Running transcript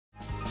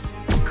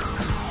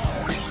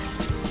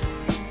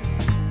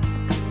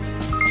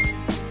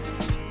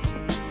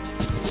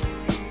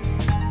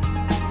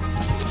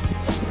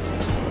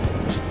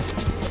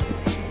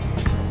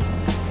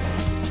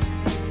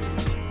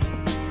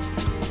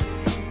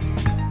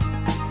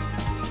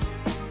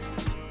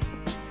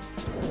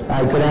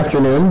Good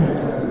afternoon.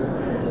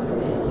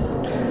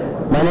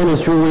 My name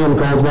is Julian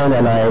Goldman,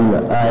 and I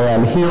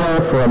am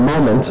here for a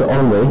moment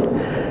only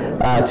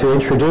to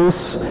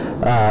introduce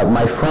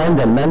my friend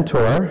and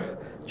mentor,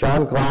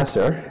 John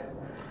Glaser,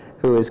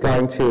 who is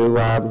going to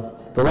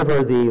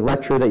deliver the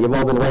lecture that you've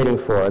all been waiting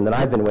for and that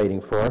I've been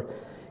waiting for.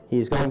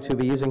 He's going to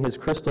be using his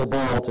crystal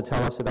ball to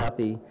tell us about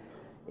the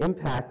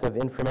impact of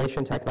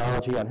information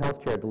technology on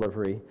healthcare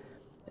delivery.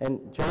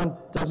 And John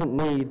doesn't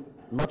need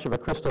much of a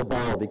crystal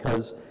ball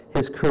because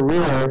his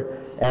career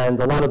and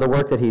a lot of the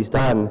work that he's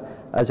done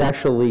has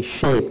actually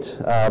shaped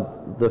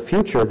the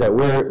future that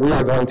we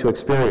are going to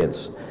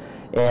experience.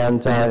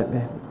 And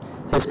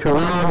his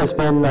career has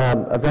been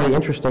a very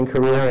interesting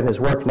career, and his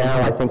work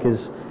now, I think,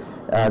 is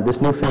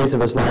this new phase of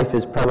his life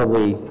is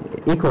probably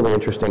equally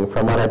interesting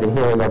from what I've been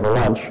hearing over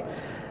lunch.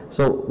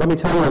 So let me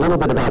tell you a little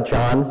bit about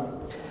John.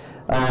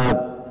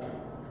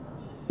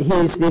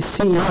 He's the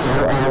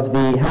CEO of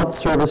the Health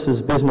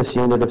Services Business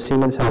Unit of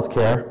Siemens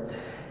Healthcare,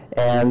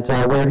 and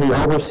where he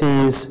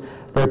oversees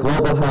their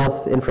global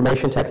health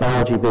information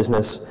technology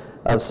business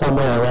of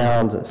somewhere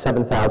around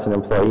 7,000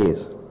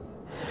 employees.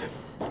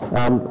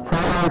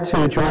 Prior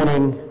to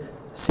joining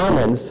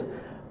Siemens,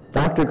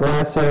 Dr.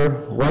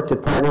 Glaser worked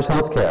at Partners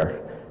Healthcare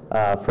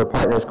for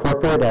Partners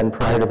Corporate, and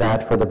prior to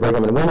that for the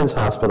Brigham and Women's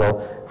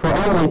Hospital for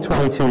only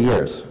 22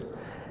 years.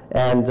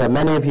 And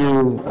many of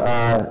you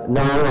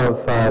know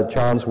of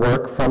John's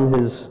work from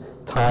his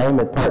time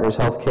at Partners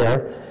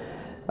Healthcare,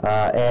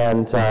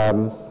 and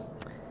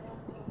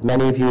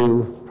many of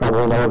you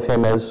probably know of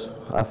him as,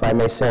 if I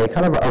may say,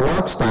 kind of a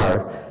rock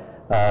star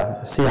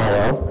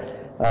CIO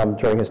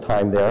during his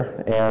time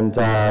there, and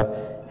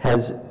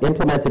has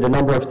implemented a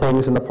number of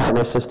things in the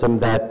partner system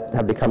that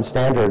have become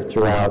standard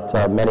throughout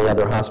many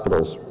other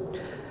hospitals.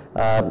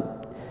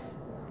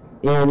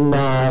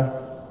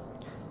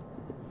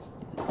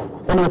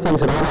 One of the things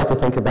that I like to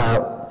think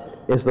about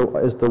is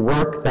the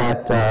work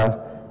that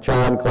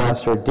John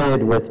Glaser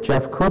did with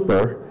Jeff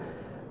Cooper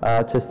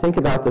to think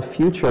about the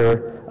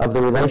future of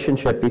the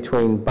relationship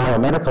between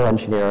biomedical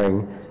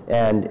engineering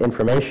and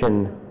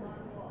information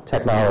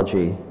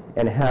technology,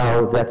 and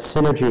how that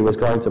synergy was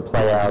going to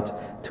play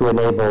out to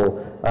enable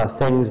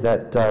things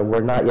that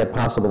were not yet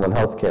possible in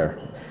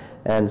healthcare.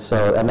 And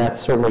that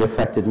certainly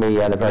affected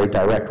me in a very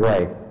direct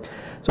way.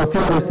 So a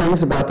few other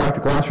things about Dr.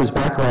 Glaser's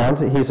background.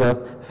 He's a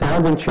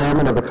founding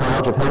chairman of the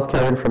College of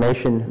Healthcare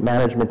Information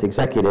Management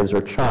Executives,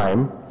 or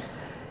CHIME,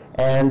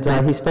 and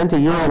he spent a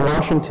year in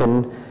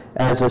Washington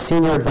as a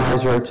senior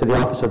advisor to the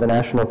Office of the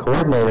National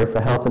Coordinator for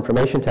Health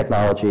Information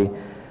Technology,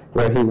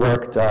 where he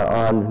worked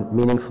on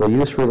meaningful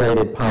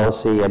use-related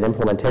policy and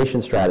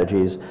implementation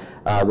strategies,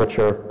 which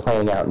are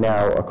playing out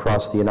now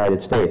across the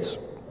United States.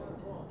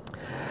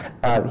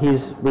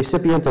 He's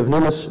recipient of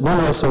numerous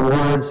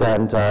awards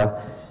and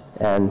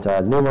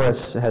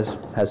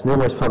has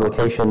numerous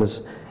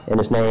publications in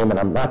his name, and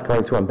I'm not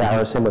going to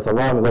embarrass him with a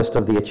long list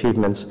of the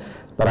achievements,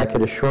 but I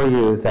could assure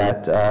you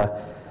that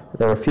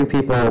there are few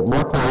people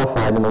more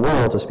qualified in the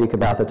world to speak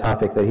about the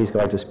topic that he's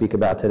going to speak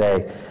about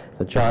today.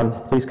 So John,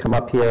 please come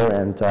up here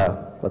and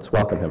let's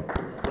welcome him.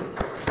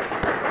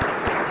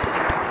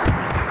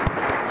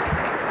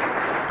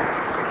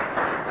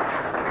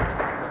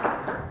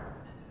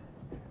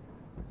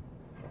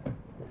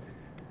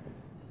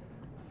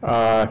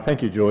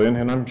 Thank you, Julian,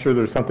 and I'm sure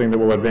there's something that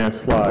will advance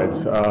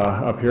slides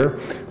up here.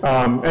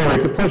 Anyway,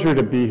 it's a pleasure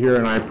to be here,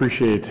 and I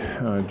appreciate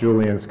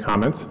Julian's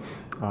comments,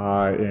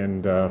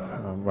 and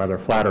rather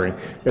flattering.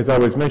 As I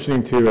was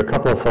mentioning to a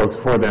couple of folks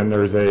before then,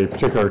 there's a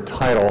particular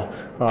title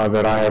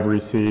that I have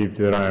received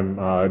that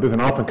it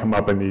doesn't often come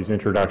up in these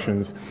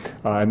introductions,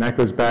 and that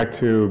goes back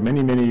to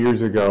many, many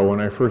years ago when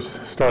I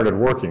first started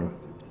working.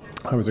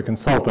 I was a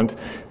consultant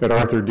at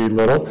Arthur D.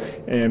 Little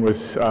and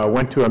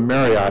went to a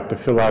Marriott to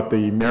fill out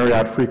the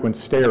Marriott Frequent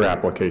Stayer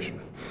application.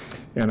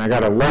 And I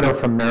got a letter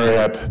from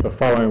Marriott the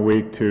following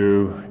week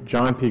to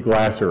John P.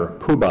 Glaser,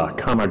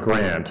 Poobah,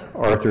 Grand,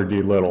 Arthur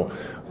D. Little.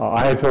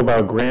 I had filled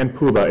out Grand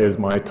Poobah as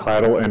my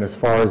title, and as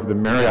far as the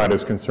Marriott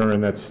is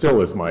concerned, that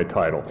still is my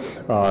title.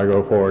 I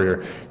go forward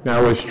here.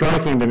 Now, it was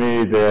striking to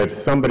me that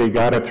somebody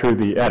got it through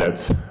the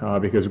edits,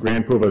 because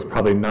Grand Poobah is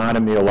probably not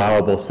in the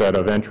allowable set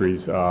of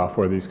entries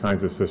for these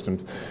kinds of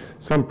systems.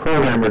 Some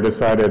programmer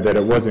decided that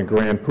it wasn't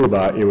Grand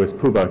Poobah, it was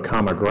Poobah,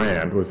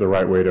 Grand was the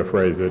right way to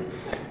phrase it.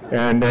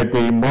 And that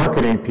the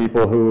marketing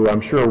people, who I'm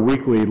sure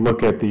weekly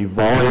look at the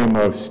volume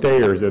of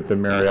stayers at the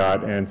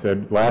Marriott, and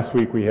said, last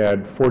week we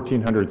had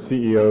 1,400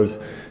 CEOs,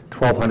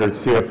 1,200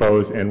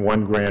 CFOs, and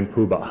 1 Grand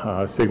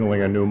Poobah,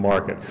 signaling a new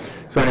market.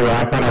 So anyway,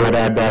 I thought I would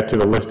add that to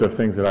the list of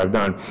things that I've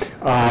done.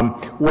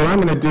 What I'm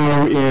going to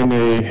do in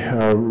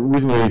a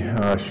reasonably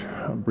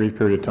brief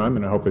period of time,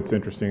 and I hope it's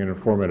interesting and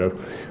informative,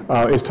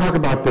 is talk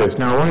about this.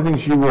 Now, one of the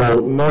things you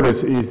will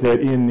notice is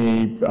that in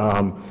the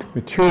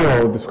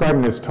material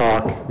describing this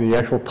talk, the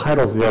actual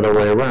title's the other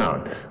way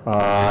around,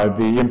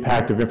 the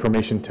impact of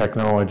information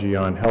technology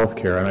on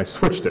healthcare, and I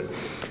switched it.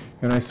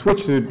 And I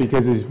switched it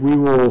because, as we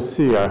will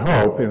see, I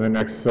hope, in the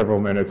next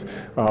several minutes,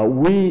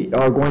 we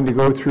are going to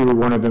go through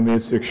one of the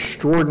most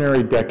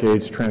extraordinary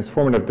decades,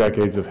 transformative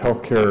decades of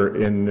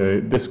healthcare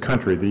in this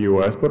country, the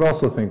U.S., but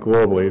also think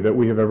globally, that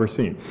we have ever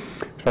seen.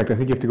 In fact, I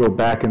think you have to go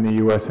back in the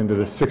U.S. into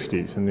the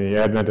 60s and the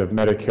advent of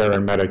Medicare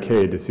and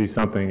Medicaid to see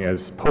something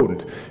as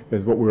potent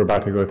as what we're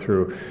about to go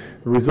through.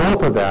 The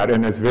result of that,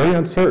 and it's very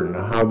uncertain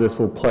how this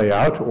will play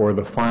out, or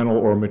the final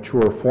or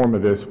mature form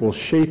of this, will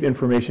shape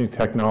information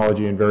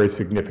technology in very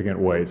significant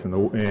ways,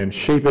 and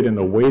shape it in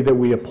the way that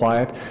we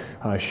apply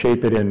it,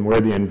 shape it in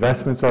where the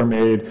investments are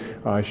made,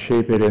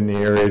 shape it in the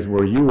areas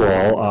where you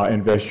all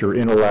invest your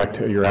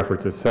intellect, your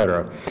efforts,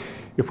 etc.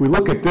 If we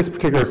look at this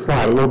particular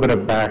slide, a little bit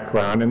of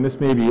background, and this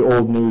may be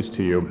old news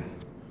to you,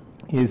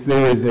 is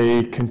there is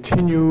a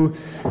continued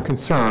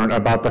concern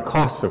about the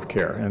costs of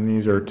care. And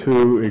these are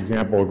two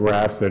example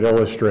graphs that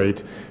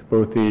illustrate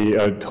both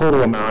the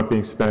total amount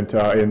being spent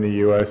in the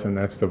U.S., and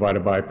that's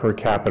divided by per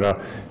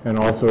capita, and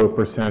also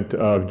percent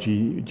of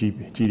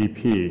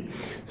GDP.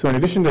 So in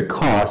addition to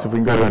cost, if we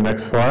can go to the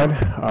next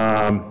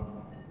slide,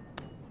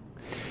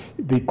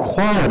 the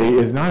quality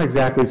is not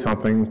exactly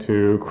something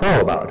to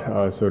crow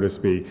about, so to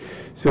speak.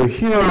 So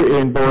here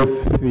in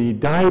both the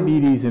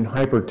diabetes and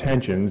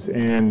hypertensions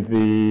and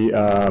the,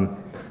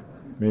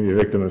 maybe a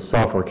victim of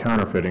software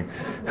counterfeiting.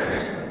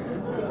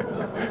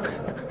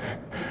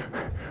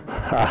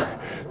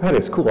 That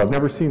is cool. I've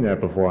never seen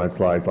that before on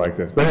slides like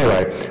this. But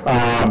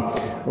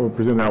anyway, we'll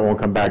presume that won't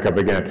come back up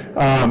again.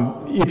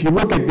 If you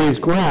look at these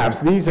graphs,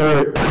 these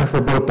are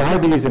for both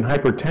diabetes and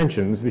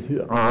hypertensions.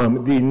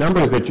 The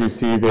numbers that you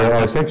see there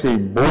are essentially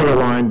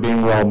borderline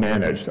being well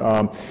managed.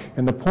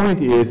 And the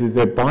point is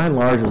that by and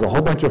large, there's a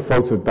whole bunch of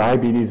folks with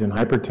diabetes and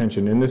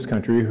hypertension in this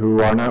country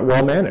who are not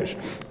well managed.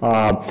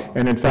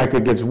 And in fact,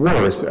 it gets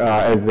worse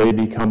as they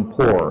become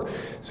poorer.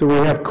 So we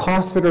have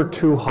costs that are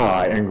too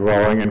high and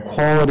growing, and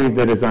quality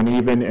that is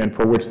uneven, and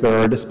for which there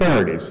are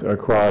disparities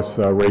across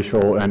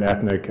racial and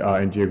ethnic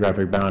and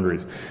geographic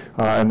boundaries.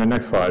 And the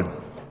next slide.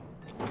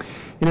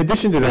 In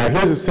addition to that,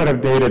 here's a set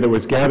of data that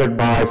was gathered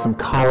by some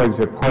colleagues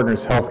at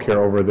Partners Healthcare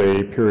over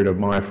the period of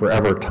my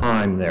forever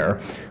time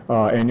there.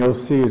 And you'll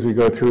see as we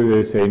go through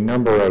this a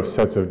number of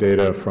sets of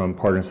data from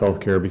Partners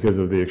Healthcare because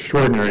of the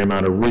extraordinary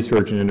amount of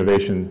research and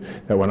innovation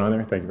that went on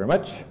there. Thank you very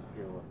much.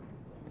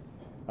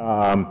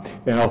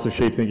 And also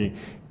shape thinking.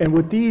 And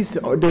what these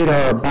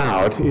data are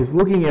about is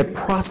looking at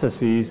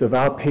processes of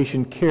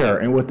outpatient care,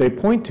 and what they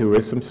point to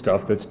is some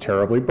stuff that's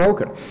terribly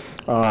broken.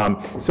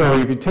 So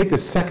if you take the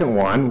second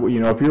one, you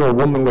know, if you're a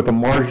woman with a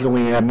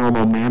marginally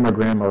abnormal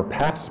mammogram or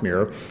pap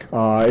smear,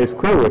 it's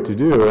clear what to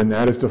do, and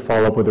that is to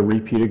follow up with a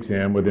repeat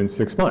exam within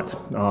 6 months,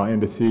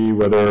 and to see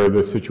whether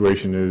the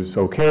situation is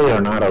okay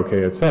or not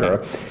okay, et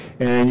cetera.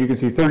 And you can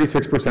see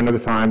 36% of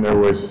the time there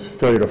was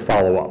failure to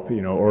follow up,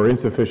 you know, or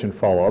insufficient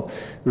follow-up.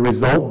 The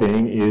result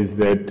being is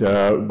that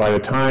by the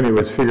time it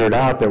was figured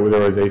out that there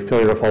was a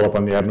failure to follow up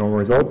on the abnormal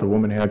result, the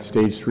woman had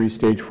stage 3,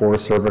 stage 4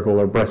 cervical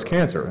or breast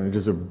cancer, and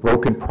just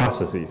broken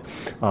processes,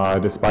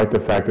 despite the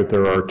fact that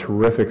there are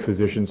terrific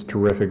physicians,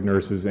 terrific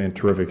nurses, and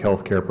terrific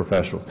healthcare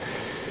professionals.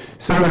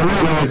 So what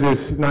I realize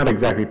is not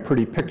exactly a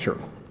pretty picture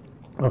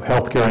of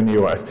healthcare in the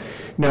U.S.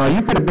 Now,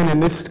 you could have been in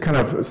this kind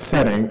of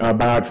setting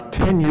about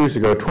 10 years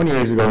ago, 20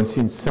 years ago, and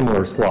seen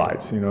similar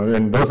slides, you know,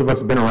 and those of us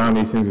who have been around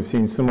these things have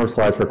seen similar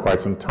slides for quite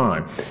some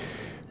time.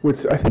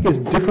 What's I think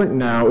is different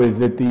now is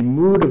that the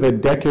mood of a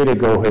decade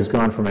ago has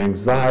gone from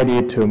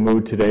anxiety to a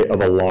mood today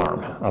of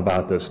alarm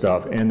about this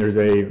stuff. And there's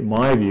in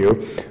my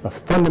view, a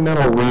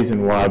fundamental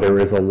reason why there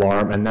is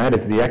alarm, and that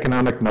is the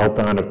economic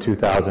meltdown of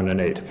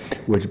 2008,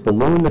 which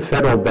ballooned the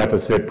federal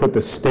deficit, put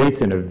the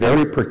states in a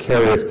very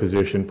precarious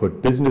position,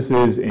 put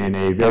businesses in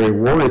a very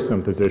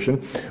worrisome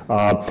position,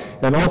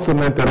 and also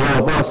meant that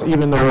all of us,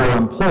 even though we're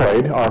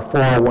employed, our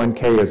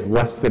 401k is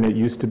less than it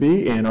used to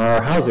be, and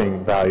our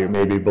housing value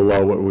may be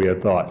below what we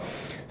had thought.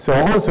 So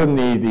all of a sudden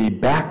the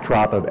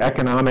backdrop of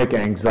economic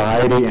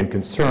anxiety and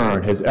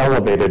concern has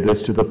elevated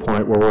this to the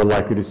point where we're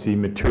likely to see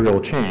material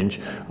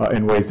change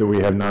in ways that we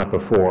have not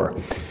before.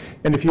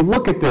 And if you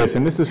look at this,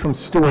 and this is from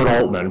Stuart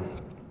Altman,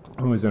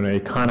 who is an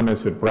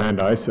economist at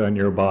Brandeis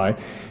nearby,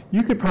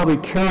 you could probably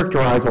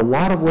characterize a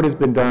lot of what has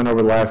been done over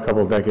the last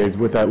couple of decades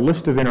with that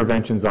list of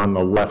interventions on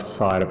the left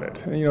side of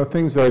it. You know,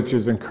 things such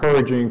as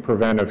encouraging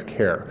preventive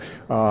care,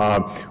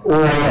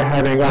 or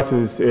having us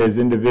as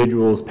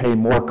individuals pay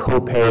more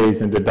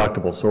co-pays and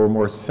deductibles, so we're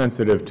more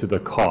sensitive to the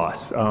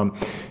costs,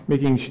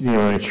 making, you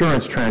know,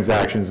 insurance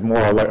transactions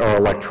more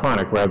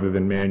electronic rather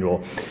than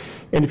manual.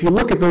 And if you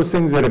look at those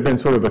things that have been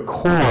sort of the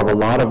core of a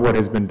lot of what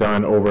has been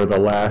done over the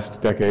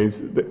last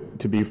decades,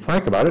 to be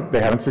frank about it, they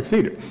haven't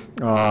succeeded.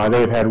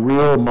 They've had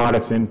real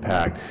modest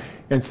impact.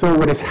 And so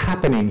what is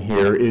happening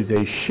here is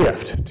a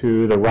shift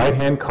to the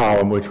right-hand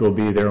column, which will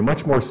be there are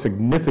much more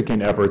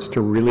significant efforts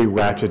to really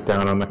ratchet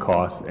down on the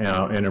costs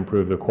and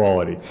improve the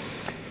quality.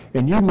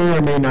 And you may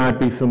or may not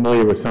be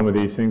familiar with some of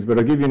these things, but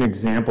I'll give you an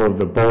example of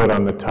the bullet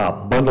on the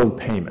top, bundled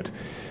payment.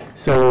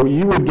 So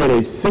you would get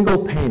a single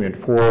payment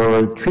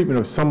for treatment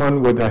of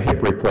someone with a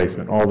hip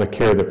replacement, all the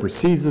care that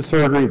precedes the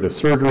surgery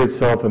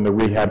itself, and the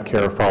rehab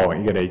care following.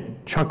 You get a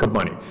chunk of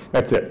money.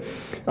 That's it.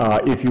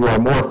 If you are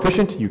more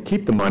efficient, you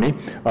keep the money.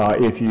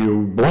 If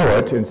you blow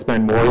it and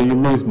spend more, you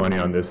lose money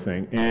on this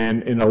thing.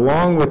 And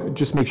along with,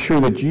 just make sure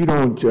that you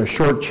don't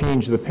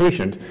shortchange the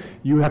patient,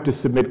 you have to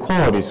submit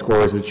quality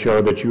scores that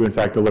show that you in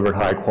fact delivered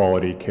high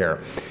quality care.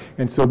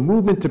 And so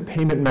movement to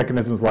payment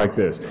mechanisms like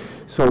this.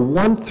 So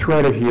one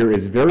thread of here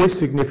is very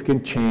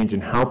significant change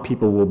in how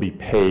people will be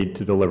paid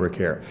to deliver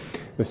care.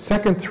 The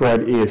second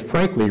thread is,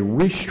 frankly,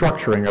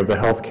 restructuring of the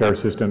healthcare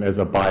system as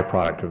a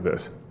byproduct of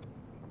this.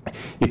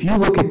 If you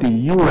look at the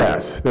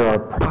U.S., there are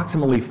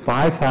approximately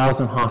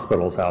 5,000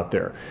 hospitals out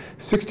there.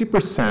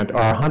 60%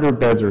 are 100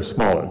 beds or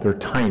smaller. They're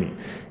tiny.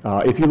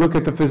 If you look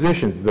at the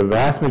physicians, the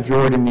vast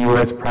majority in the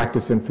U.S.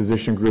 practice in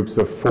physician groups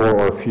of 4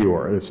 or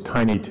fewer. It's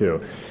tiny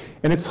too.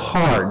 And it's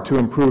hard to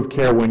improve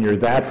care when you're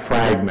that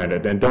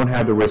fragmented and don't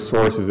have the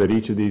resources at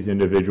each of these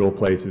individual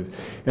places.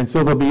 And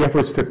so there'll be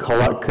efforts to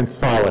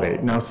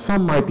consolidate. Now,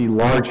 some might be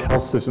large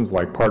health systems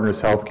like Partners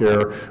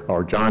Healthcare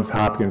or Johns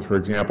Hopkins, for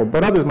example,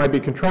 but others might be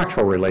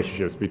contractual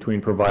relationships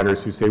between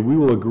providers who say, we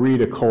will agree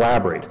to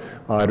collaborate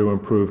to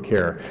improve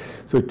care.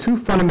 So two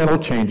fundamental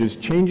changes,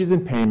 changes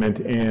in payment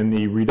and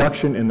the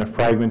reduction in the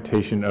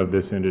fragmentation of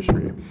this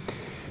industry.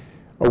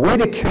 A way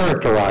to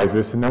characterize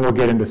this, and then we'll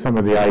get into some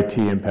of the IT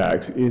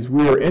impacts, is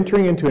we are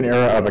entering into an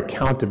era of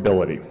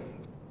accountability.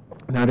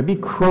 Now, to be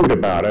crude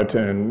about it,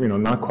 and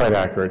not quite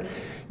accurate,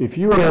 if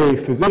you were a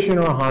physician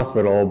or a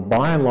hospital,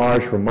 by and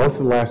large, for most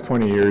of the last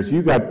 20 years,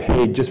 you got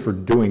paid just for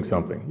doing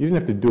something. You didn't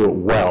have to do it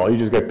well, you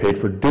just got paid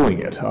for doing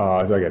it.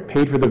 So I got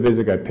paid for the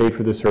visit, got paid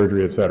for the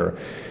surgery, et cetera.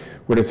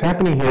 What is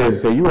happening here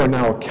is that you are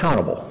now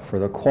accountable for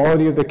the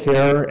quality of the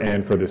care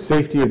and for the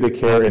safety of the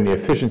care and the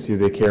efficiency of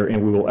the care,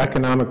 and we will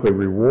economically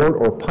reward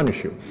or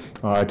punish you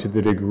to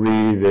the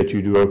degree that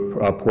you do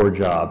a poor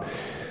job.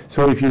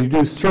 So if you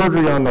do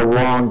surgery on the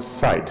wrong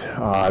site,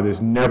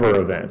 there's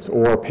never events,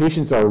 or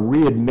patients are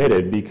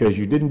readmitted because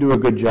you didn't do a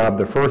good job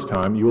the first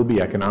time, you will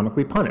be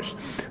economically punished.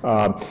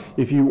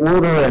 If you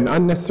order an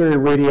unnecessary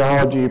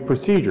radiology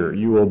procedure,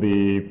 you will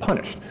be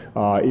punished.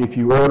 If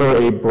you order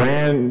a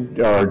brand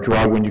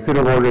drug when you could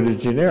have ordered a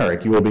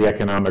generic, you will be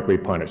economically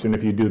punished. And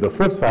if you do the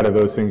flip side of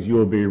those things, you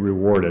will be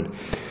rewarded.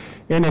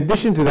 In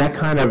addition to that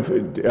kind of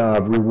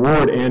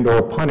reward and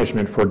or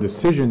punishment for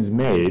decisions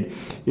made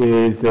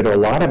is that a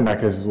lot of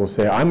mechanisms will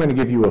say, I'm going to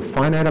give you a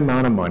finite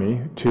amount of money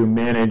to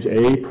manage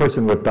a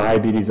person with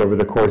diabetes over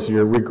the course of a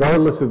year,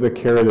 regardless of the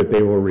care that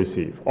they will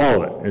receive.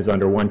 All of it is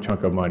under one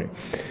chunk of money.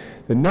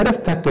 The net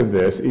effect of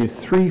this is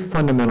three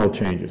fundamental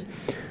changes.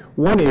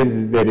 One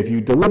is that if you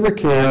deliver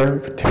care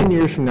 10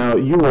 years from now,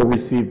 you will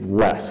receive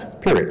less,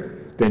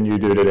 period, than you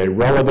do today,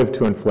 relative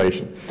to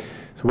inflation.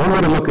 So one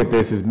way to look at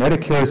this is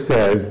Medicare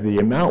says the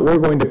amount we're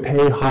going to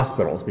pay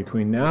hospitals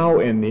between now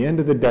and the end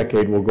of the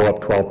decade will go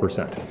up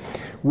 12%.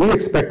 We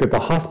expect that the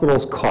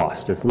hospital's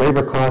cost, its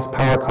labor costs,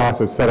 power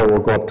costs, et cetera,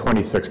 will go up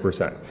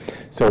 26%.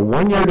 So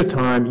 1 year at a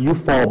time, you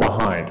fall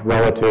behind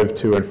relative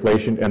to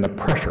inflation, and the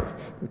pressure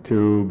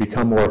to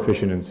become more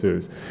efficient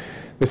ensues.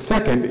 The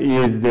second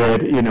is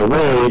that, in a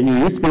way, you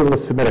used to be able to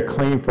submit a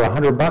claim for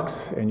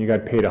 $100 and you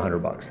got paid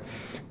 $100.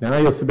 Now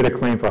you'll submit a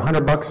claim for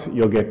 $100,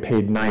 you'll get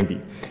paid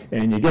 $90.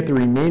 And you get the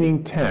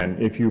remaining 10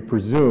 if you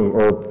presume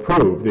or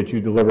prove that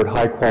you delivered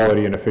high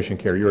quality and efficient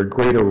care. You're at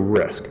greater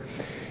risk.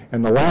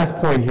 And the last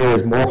point here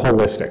is more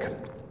holistic.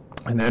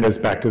 And that is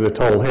back to the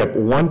total hip.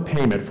 One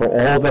payment for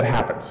all that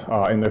happens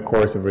in the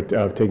course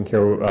of taking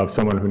care of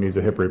someone who needs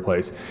a hip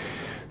replaced.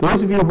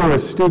 Those of you who are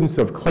students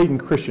of Clayton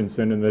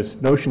Christensen and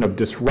this notion of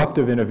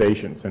disruptive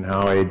innovations and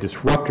how a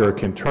disruptor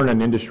can turn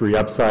an industry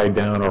upside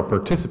down or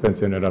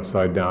participants in it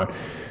upside down,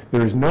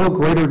 there is no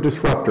greater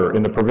disruptor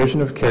in the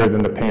provision of care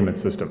than the payment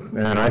system.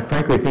 And I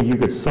frankly think you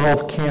could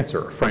solve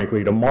cancer,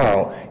 frankly,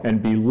 tomorrow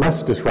and be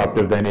less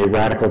disruptive than a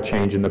radical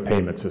change in the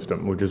payment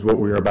system, which is what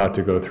we're about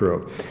to go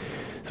through.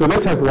 So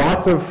this has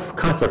lots of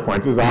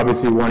consequences.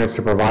 Obviously, one is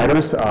to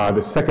providers.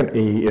 The second,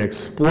 an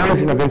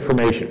explosion of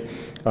information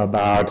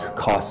about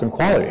costs and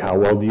quality. How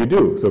well do you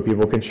do? So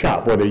people can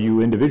shop, whether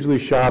you individually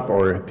shop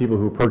or people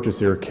who purchase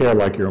your care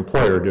like your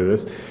employer do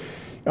this.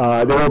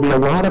 There will be a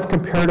lot of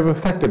comparative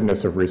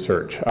effectiveness of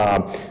research.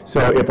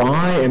 So if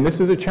and this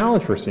is a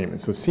challenge for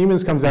Siemens, so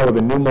Siemens comes out with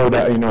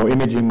a new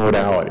imaging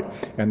modality,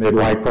 and they'd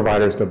like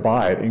providers to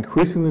buy it.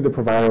 Increasingly, the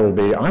provider will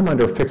be, I'm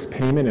under fixed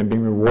payment and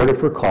being rewarded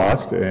for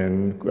cost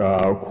and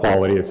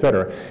quality, et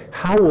cetera.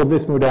 How will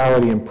this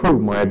modality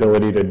improve my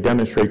ability to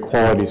demonstrate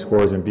quality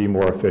scores and be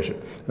more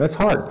efficient? That's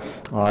hard.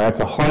 That's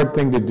a hard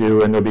thing to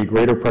do, and there'll be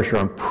greater pressure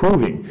on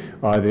proving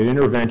that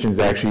interventions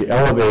actually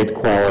elevate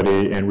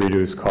quality and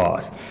reduce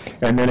costs.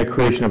 And then a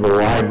creation of a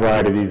wide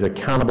variety of these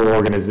accountable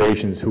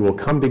organizations who will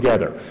come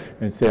together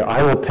and say,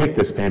 I will take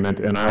this payment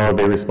and I will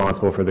be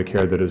responsible for the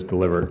care that is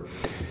delivered.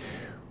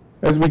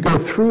 As we go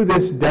through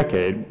this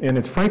decade, and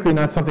it's frankly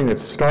not something that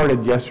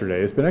started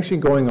yesterday, it's been actually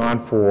going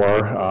on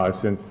for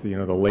since the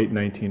late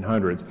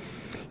 1900s,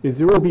 is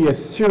there will be a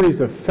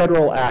series of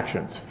federal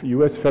actions,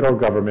 U.S. federal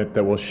government,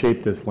 that will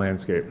shape this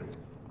landscape.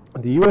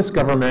 The U.S.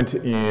 government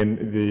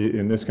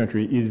in this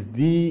country is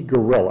the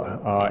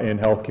gorilla in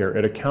healthcare.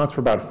 It accounts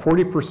for about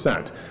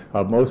 40%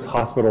 of most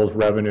hospitals'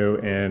 revenue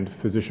and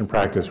physician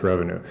practice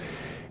revenue.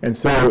 And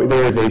so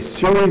there is a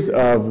series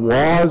of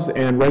laws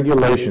and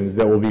regulations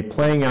that will be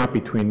playing out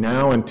between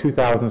now and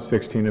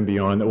 2016 and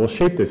beyond that will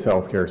shape this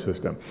healthcare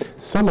system,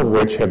 some of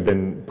which have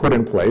been put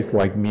in place,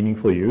 like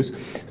meaningful use.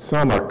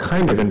 Some are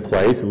kind of in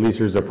place, at least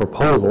there's a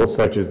proposal,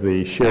 such as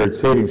the shared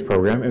savings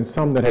program, and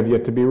some that have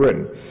yet to be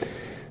written.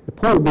 The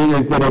point being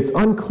is that it's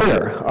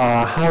unclear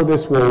how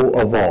this will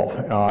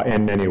evolve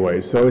in many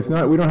ways. So it's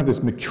not, we don't have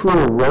this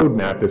mature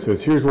roadmap that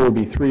says, here's what will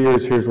be 3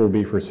 years, here's what will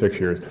be for 6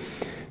 years.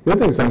 The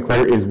other thing that's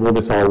unclear is, will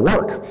this all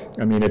work?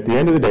 I mean, at the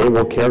end of the day,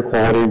 will care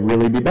quality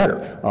really be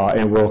better?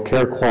 And will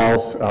care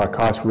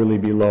costs really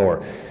be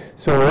lower?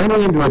 So we're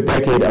entering into a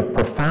decade of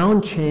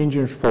profound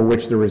changes for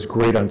which there is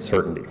great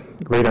uncertainty.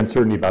 Great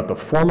uncertainty about the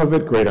form of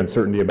it, great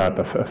uncertainty about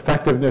the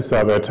effectiveness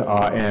of it,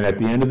 and at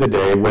the end of the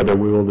day, whether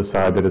we will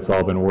decide that it's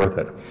all been worth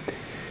it.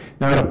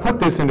 Now, to put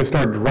this and to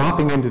start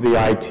dropping into the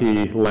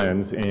IT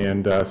lens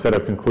and set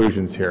of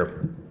conclusions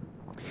here.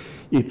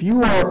 If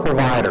you are a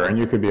provider, and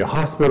you could be a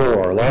hospital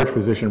or a large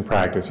physician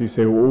practice, you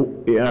say, well,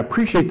 I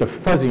appreciate the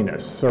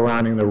fuzziness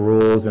surrounding the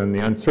rules and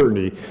the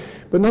uncertainty,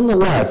 but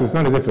nonetheless, it's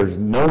not as if there's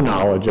no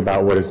knowledge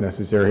about what is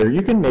necessary here.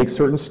 You can make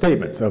certain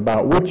statements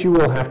about what you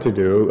will have to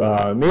do.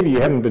 Maybe you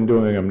haven't been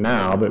doing them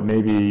now, but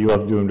maybe you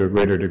have to do them to a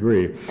greater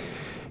degree.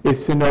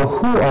 Is to know,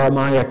 who am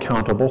I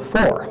accountable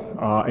for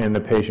in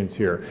the patients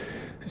here.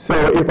 So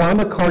if I'm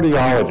a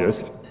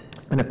cardiologist,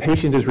 and a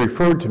patient is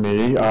referred to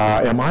me,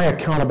 am I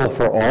accountable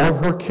for all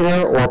of her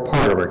care or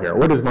part of her care?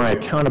 What is my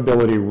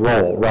accountability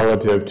role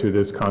relative to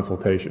this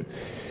consultation?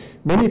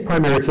 Many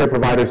primary care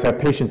providers have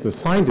patients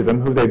assigned to them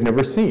who they've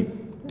never seen.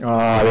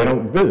 They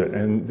don't visit,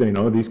 and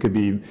these could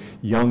be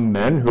young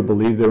men who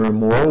believe they're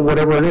immoral,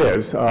 whatever it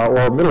is,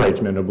 or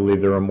middle-aged men who believe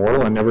they're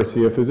immoral and never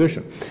see a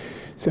physician.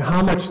 So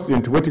how much,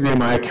 and to what degree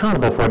am I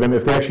accountable for them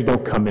if they actually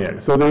don't come in?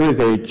 So there is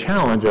a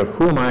challenge of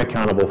who am I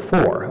accountable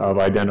for, of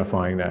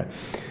identifying that.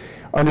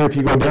 And if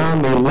you go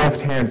down the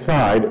left-hand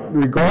side,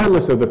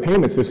 regardless of the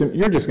payment system,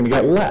 you're just going to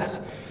get less.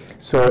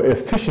 So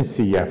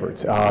efficiency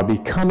efforts,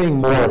 becoming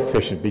more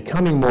efficient,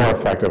 becoming more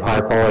effective,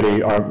 higher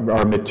quality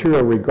our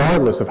material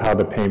regardless of how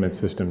the payment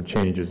system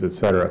changes, et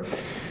cetera.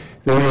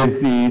 There is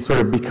the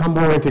sort of become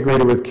more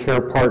integrated with care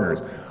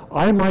partners.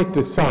 I might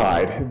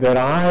decide that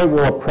I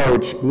will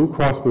approach Blue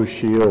Cross Blue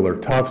Shield or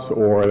Tufts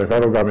or the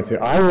federal government and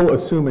say, I will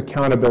assume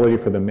accountability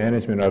for the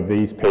management of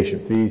these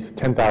patients, these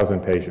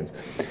 10,000 patients.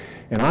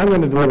 And I'm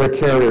going to deliver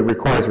care that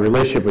requires a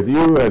relationship with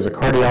you as a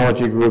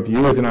cardiology group,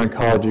 you as an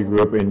oncology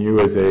group, and you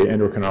as an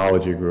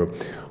endocrinology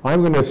group.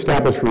 I'm going to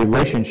establish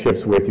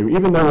relationships with you,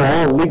 even though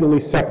we're all legally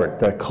separate,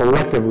 that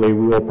collectively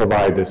we will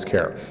provide this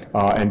care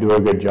and do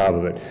a good job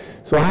of it.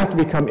 So I have to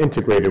become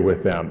integrated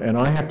with them, and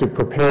I have to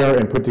prepare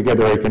and put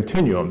together a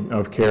continuum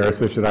of care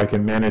such that I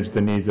can manage the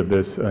needs of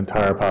this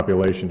entire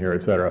population here,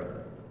 et cetera.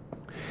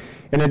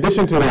 In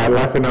addition to that,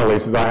 last but not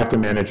least, is I have to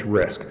manage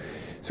risk.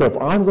 So if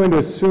I'm going to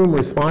assume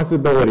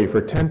responsibility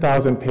for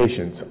 10,000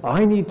 patients,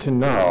 I need to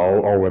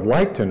know, or would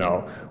like to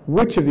know,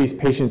 which of these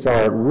patients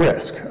are at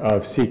risk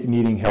of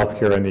needing health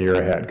care in the year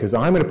ahead, because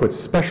I'm going to put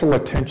special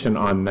attention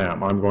on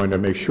them. I'm going to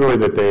make sure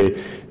that they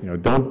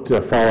don't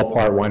fall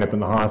apart, wind up in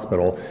the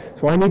hospital.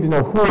 So I need to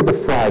know, who are the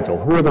fragile,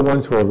 who are the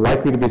ones who are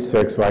likely to be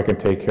sick, so I can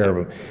take care of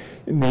them.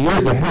 In the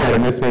years ahead,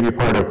 and this may be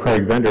part of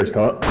Craig Vender's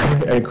talk,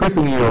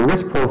 increasingly your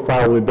risk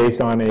profile will be based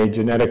on a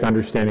genetic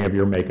understanding of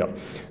your makeup.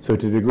 So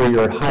to the degree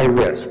you're at high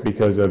risk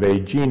because of a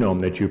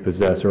genome that you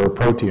possess or a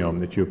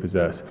proteome that you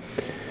possess.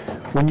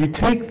 When you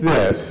take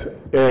this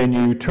and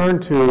you turn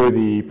to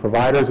the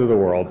providers of the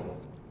world,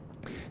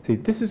 see,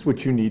 this is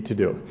what you need to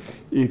do.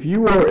 If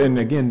you are, and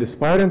again,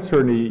 despite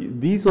uncertainty,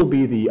 these will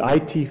be the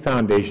IT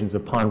foundations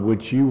upon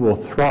which you will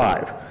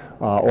thrive,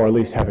 or at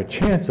least have a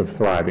chance of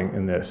thriving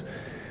in this.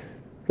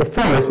 The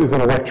first is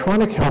an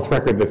electronic health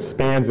record that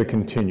spans a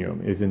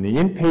continuum, is in the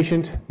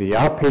inpatient, the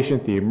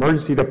outpatient, the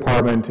emergency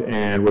department,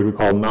 and what we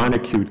call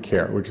non-acute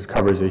care, which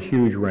covers a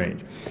huge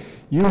range.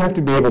 You have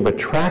to be able to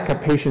track a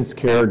patient's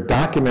care,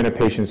 document a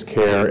patient's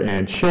care,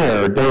 and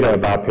share data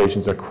about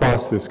patients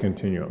across this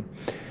continuum.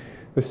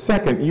 The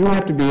second, you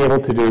have to be able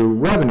to do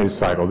revenue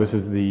cycle. This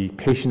is the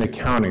patient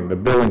accounting, the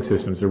billing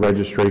systems, the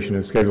registration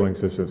and scheduling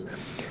systems.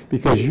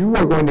 Because you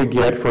are going to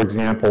get, for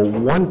example,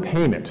 one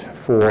payment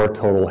for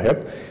total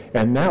hip,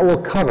 and that will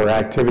cover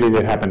activity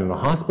that happened in the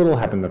hospital,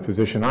 happened in the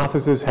physician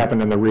offices,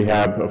 happened in the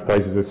rehab of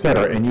places, et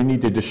cetera, and you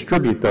need to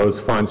distribute those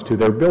funds to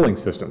their billing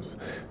systems.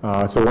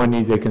 So one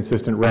needs a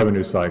consistent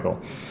revenue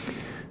cycle.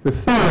 The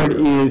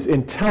third is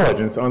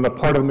intelligence on the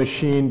part of the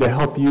machine to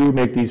help you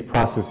make these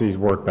processes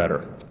work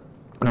better.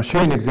 And I'll show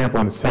you an example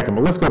in a second,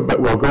 but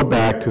we'll go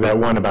back to that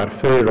one about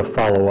failure to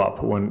follow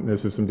up when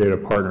this is some data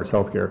partners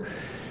healthcare.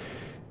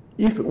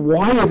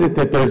 Why is it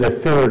that there's a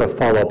failure to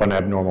follow up on an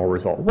abnormal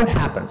result? What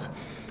happens?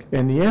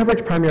 And the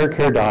average primary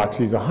care doc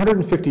sees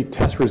 150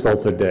 test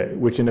results a day,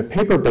 which in a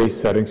paper-based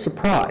setting,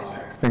 surprise,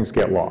 things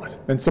get lost.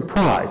 And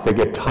surprise, they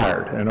get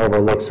tired and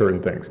overlook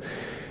certain things.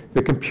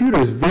 The computer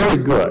is very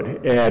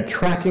good at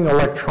tracking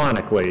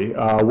electronically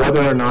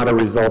whether or not a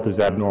result is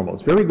abnormal.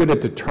 It's very good at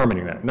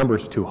determining that.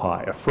 Number's too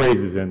high, a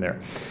phrase is in there.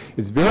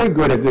 It's very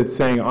good at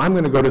saying, I'm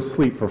going to go to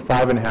sleep for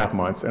 5.5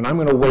 months, and I'm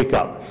going to wake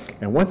up.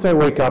 And once I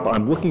wake up,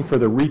 I'm looking for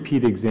the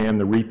repeat exam,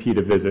 the repeat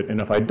visit, and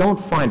if I don't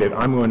find it,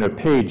 I'm going to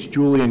page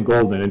Julian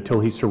Goldman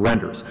until he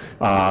surrenders.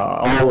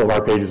 All of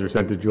our pages are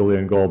sent to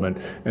Julian Goldman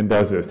and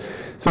does this.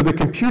 So the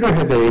computer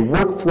has a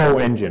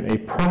workflow engine, a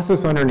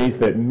process underneath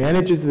that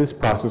manages this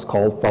process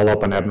called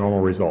follow-up on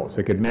abnormal results.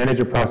 It could manage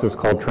a process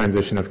called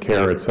transition of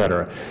care, et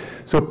cetera.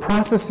 So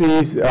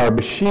processes are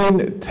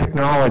machine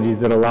technologies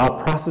that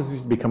allow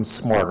processes to become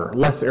smarter,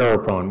 less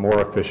error-prone,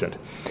 more efficient.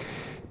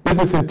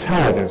 Business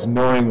intelligence,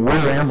 knowing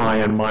where am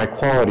I in my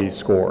quality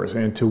scores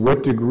and to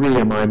what degree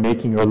am I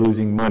making or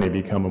losing money,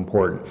 become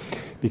important.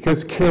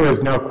 Because care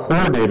is now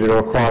coordinated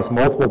across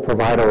multiple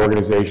provider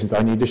organizations,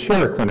 I need to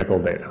share clinical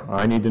data.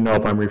 I need to know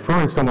if I'm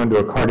referring someone to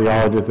a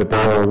cardiologist that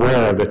they're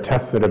aware of the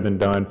tests that have been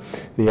done,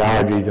 the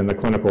allergies, and the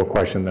clinical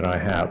question that I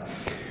have.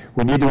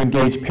 We need to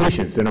engage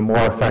patients in a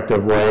more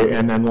effective way.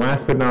 And then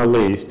last but not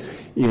least,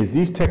 is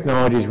these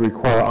technologies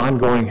require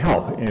ongoing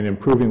help in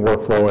improving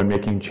workflow and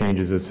making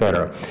changes, et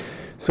cetera.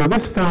 So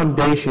this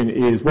foundation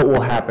is what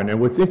will happen. And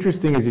what's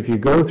interesting is if you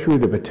go through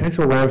the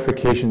potential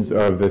ramifications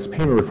of this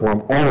payment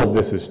reform, all of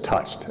this is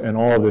touched and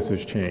all of this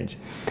is changed.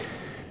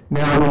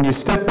 Now, when you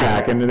step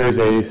back, and there's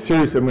a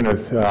series, I'm going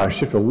to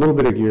shift a little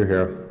bit of gear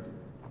here.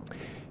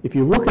 If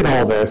you look at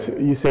all this,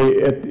 you say,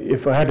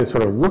 if I had to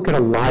sort of look at a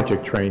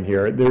logic train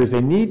here, there's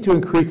a need to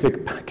increase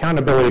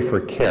accountability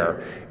for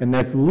care, and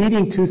that's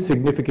leading to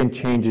significant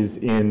changes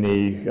in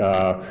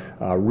the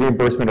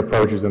reimbursement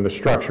approaches and the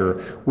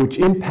structure, which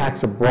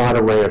impacts a broad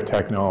array of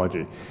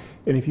technology.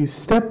 And if you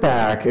step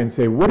back and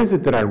say, what is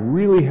it that I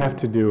really have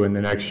to do in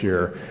the next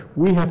year?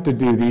 We have to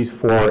do these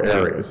 4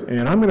 areas.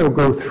 And I'm going to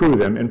go through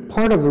them. And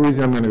part of the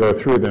reason I'm going to go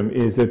through them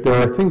is that there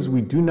are things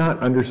we do not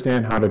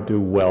understand how to do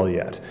well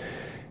yet.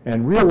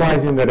 And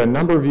realizing that a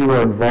number of you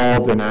are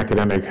involved in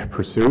academic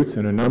pursuits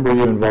and a number of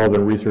you involved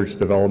in research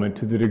development,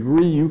 to the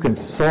degree you can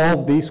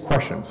solve these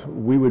questions,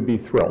 we would be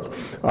thrilled.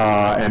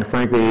 And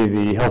frankly,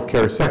 the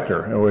healthcare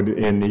sector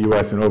in the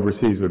US and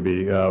overseas would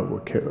be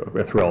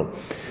thrilled.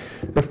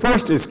 The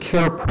first is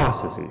care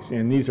processes,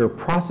 and these are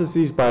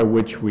processes by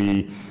which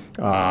we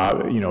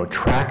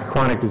track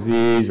chronic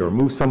disease or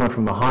move someone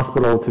from the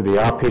hospital to the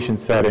outpatient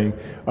setting,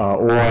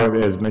 or,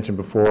 as mentioned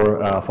before,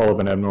 follow up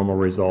on abnormal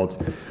results.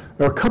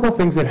 There are a couple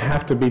things that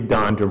have to be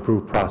done to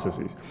improve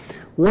processes.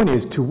 One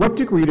is, to what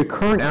degree do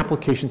current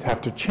applications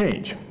have to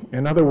change?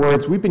 In other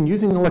words, we've been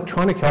using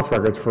electronic health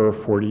records for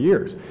 40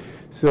 years.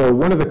 So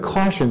one of the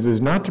cautions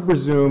is not to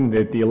presume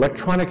that the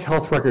electronic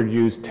health record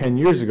used 10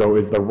 years ago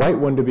is the right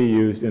one to be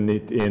used in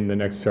the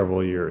next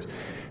several years.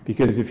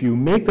 Because if you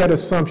make that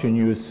assumption,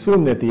 you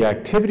assume that the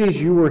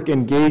activities you were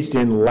engaged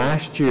in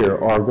last year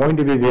are going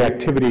to be the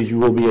activities you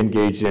will be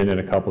engaged in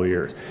a couple of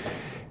years.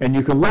 And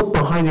you can look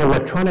behind the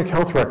electronic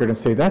health record and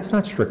say, that's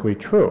not strictly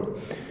true.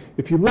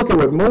 If you look at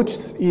what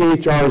most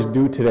EHRs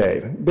do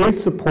today, they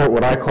support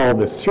what I call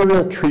the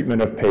serial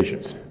treatment of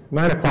patients.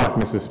 9 o'clock,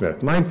 Mrs. Smith.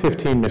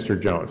 9:15, Mr.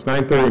 Jones.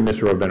 9:30,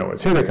 Mr.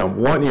 Rabinowitz. Here they come,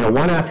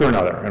 one after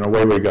another, and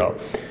away we go.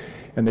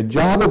 And the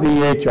job of the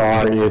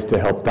EHR is to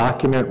help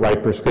document,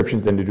 write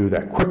prescriptions, and to do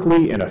that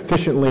quickly and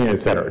efficiently, and et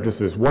cetera.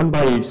 Just as one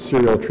by each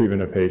serial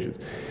treatment of patients.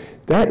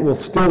 That will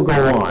still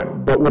go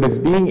on, but what is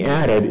being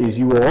added is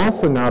you will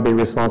also now be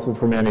responsible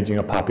for managing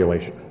a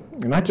population.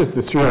 And not just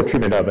the serial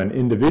treatment of an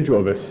individual,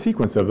 of a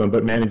sequence of them,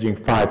 but managing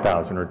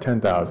 5,000 or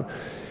 10,000.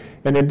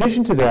 In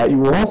addition to that, you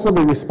will also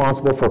be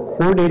responsible for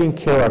coordinating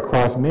care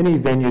across many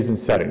venues and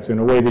settings in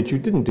a way that you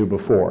didn't do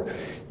before.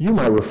 You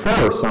might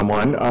refer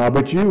someone,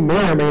 but you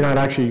may or may not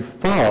actually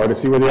follow to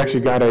see whether they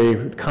actually got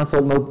a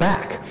consult note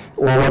back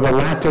or whether the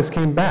lab test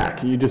came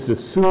back. You just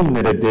assume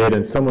that it did,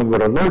 and someone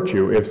would alert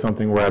you if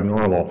something were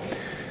abnormal.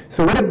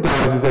 So what it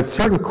does is that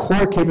certain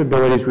core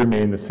capabilities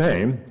remain the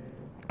same.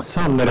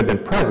 Some that have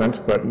been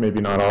present, but maybe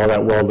not all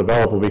that well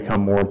developed, will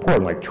become more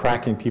important, like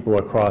tracking people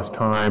across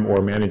time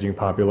or managing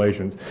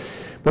populations.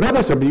 But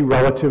others will be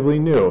relatively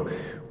new.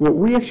 What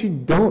we actually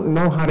don't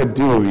know how to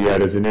do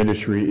yet as an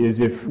industry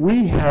is, if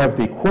we have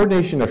the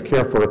coordination of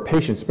care for a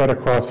patient spread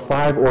across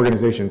 5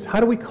 organizations, how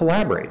do we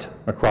collaborate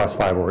across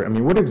 5 organizations? I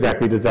mean, what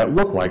exactly does that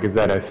look like? Is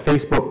that a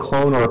Facebook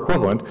clone or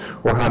equivalent,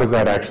 or how does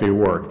that actually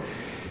work?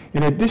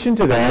 In addition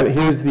to that,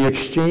 here's the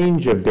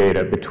exchange of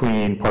data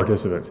between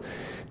participants.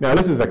 Now,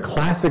 this is a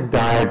classic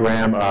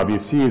diagram of, you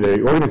see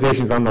the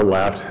organizations on the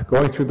left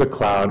going through the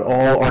cloud.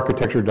 All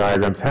architecture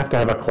diagrams have to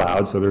have a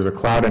cloud, so there's a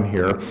cloud in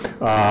here.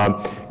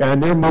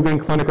 And they're moving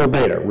clinical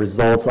data,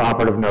 results,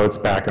 operative notes,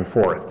 back and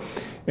forth.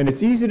 And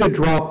it's easy to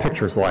draw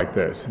pictures like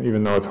this,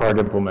 even though it's hard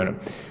to implement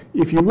it.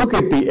 If you look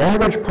at the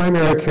average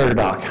primary care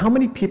doc, how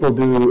many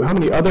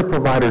other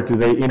providers do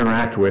they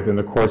interact with in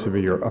the course of a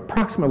year?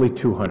 Approximately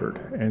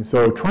 200. And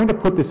so trying to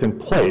put this in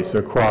place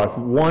across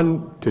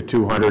 1 to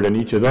 200 and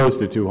each of those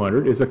to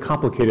 200 is a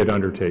complicated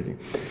undertaking.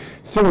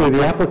 Similarly,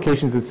 the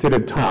applications that sit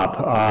at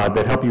top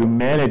that help you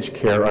manage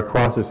care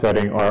across a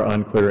setting are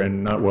unclear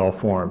and not well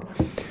formed.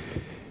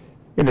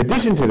 In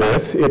addition to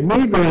this, it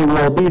may very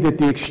well be that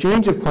the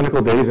exchange of clinical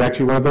data is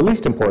actually one of the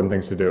least important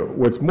things to do.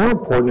 What's more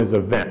important is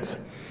events.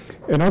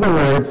 In other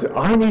words,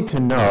 I need to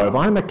know, if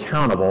I'm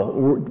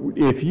accountable,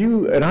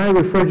 and I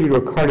referred you to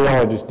a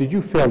cardiologist, did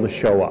you fail to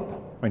show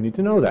up? I need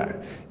to know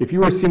that. If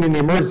you were seen in the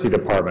emergency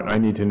department, I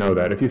need to know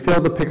that. If you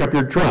failed to pick up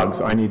your drugs,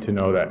 I need to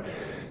know that.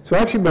 So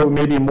actually, what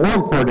may be more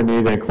important to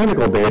me than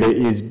clinical data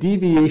is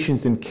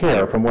deviations in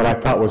care from what I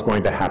thought was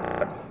going to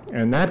happen.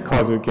 And that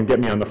can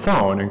get me on the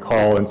phone and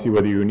call and see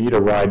whether you need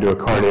a ride to a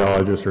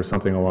cardiologist or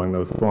something along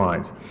those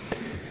lines.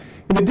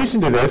 In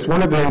addition to this,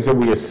 one of the things that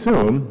we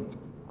assume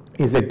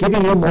is that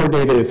giving you more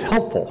data is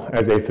helpful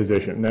as a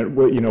physician. That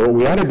what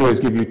we ought to do is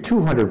give you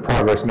 200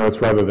 progress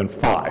notes rather than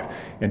 5,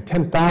 and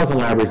 10,000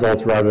 lab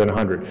results rather than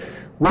 100.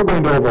 We're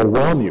going to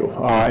overwhelm you,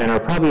 and are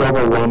probably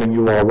overwhelming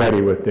you already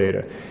with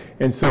data.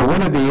 And so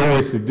one of the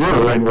areas to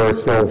do, and we're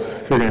still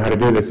figuring out how to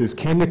do this, is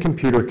can the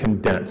computer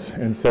condense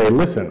and say,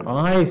 listen,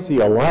 I see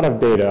a lot of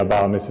data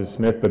about Mrs.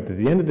 Smith, but at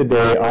the end of the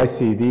day, I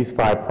see these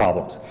 5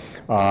 problems.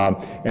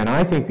 And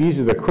I think these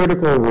are the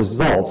critical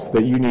results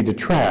that you need to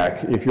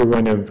track if you're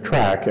going to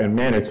track and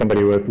manage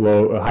somebody with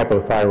low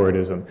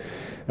hypothyroidism.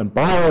 And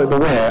by the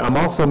way, I'm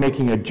also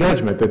making a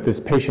judgment that this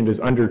patient is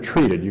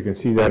undertreated. You can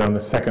see that on the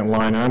second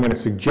line, and I'm going to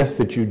suggest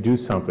that you do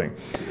something.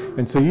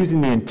 And so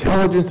using the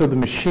intelligence of the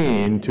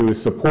machine to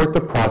support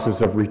the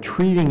process of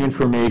retrieving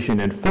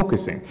information and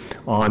focusing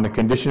on the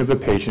condition of the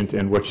patient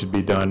and what should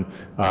be done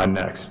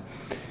next.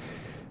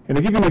 And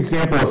to give you an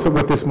example of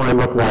what this might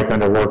look like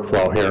under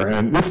workflow here,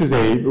 and this is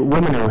a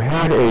woman who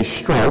had a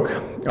stroke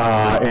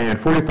and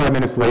 45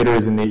 minutes later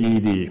is in the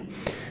ED.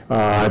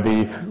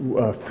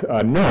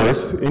 The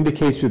nurse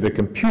indicates to the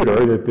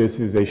computer that this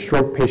is a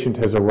stroke patient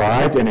has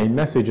arrived, and a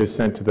message is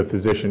sent to the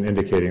physician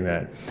indicating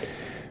that.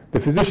 The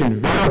physician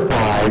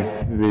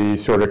verifies the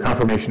sort of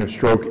confirmation of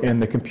stroke,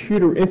 and the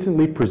computer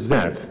instantly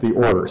presents the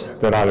orders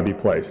that ought to be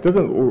placed.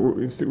 Doesn't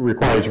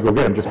require that you go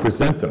get them, just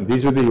presents them.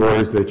 These are the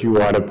orders that you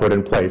ought to put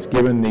in place,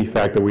 given the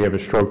fact that we have a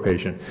stroke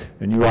patient,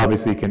 and you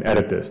obviously can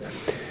edit this.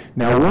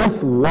 Now,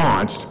 once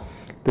launched,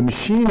 the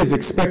machine is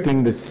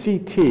expecting the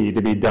CT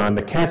to be done,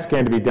 the CAT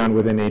scan to be done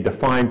within a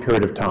defined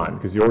period of time,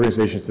 because the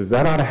organization says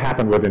that ought to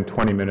happen within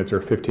 20 minutes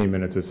or 15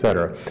 minutes, et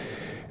cetera.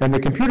 And the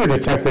computer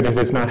detects that it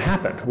has not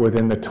happened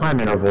within the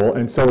time interval,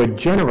 and so it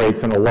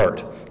generates an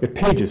alert. It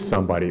pages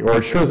somebody, or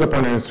it shows up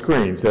on a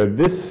screen, so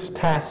this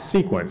task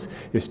sequence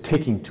is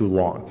taking too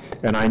long,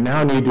 and I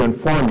now need to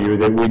inform you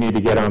that we need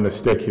to get on the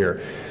stick here.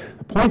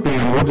 The point being,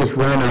 and we'll just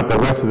round out the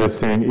rest of this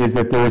thing, is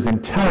that there is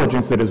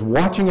intelligence that is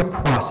watching a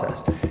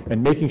process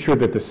and making sure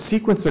that the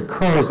sequence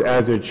occurs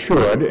as it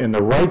should, in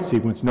the right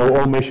sequence, no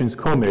omissions,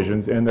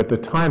 commissions, and that the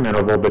time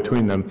interval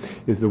between them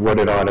is what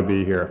it ought to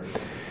be here.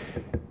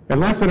 And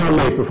last but not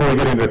least, before we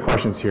get into the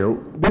questions here,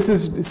 this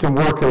is some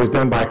work that was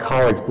done by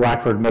colleagues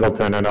Blackford,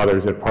 Middleton, and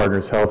others at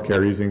Partners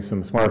Healthcare using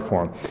some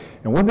smartphone.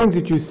 And one of the things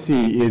that you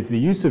see is the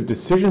use of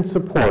decision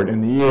support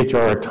in the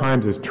EHR at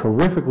times is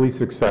terrifically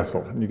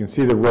successful. You can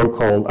see the row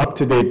called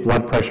up-to-date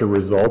blood pressure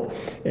result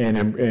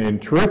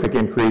and terrific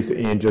increase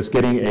in just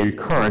getting a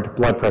current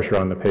blood pressure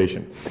on the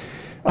patient.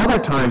 Other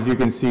times you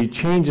can see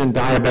change in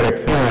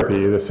diabetic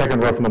therapy, the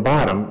second row from the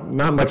bottom,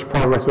 not much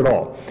progress at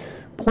all.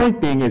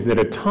 Point being is that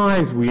at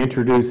times we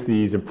introduce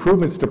these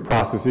improvements to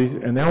processes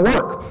and they'll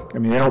work. I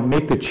mean, they don't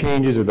make the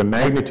changes or the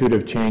magnitude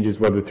of changes,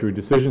 whether through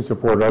decision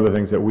support or other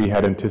things that we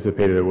had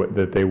anticipated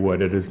that they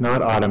would. It is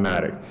not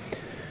automatic.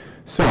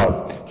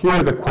 So here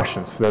are the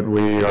questions that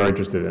we are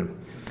interested in.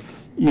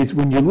 Is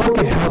when you look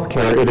at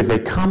healthcare, it is a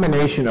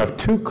combination of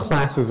 2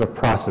 classes of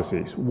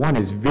processes. One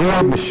is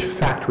very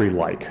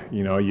factory-like.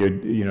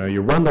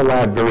 You run the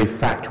lab very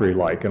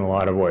factory-like in a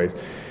lot of ways.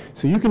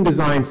 So you can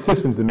design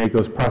systems that make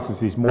those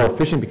processes more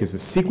efficient because the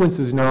sequence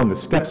is known, the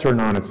steps are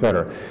known, et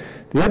cetera.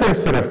 The other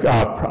set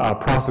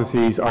of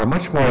processes are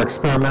much more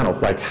experimental,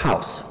 like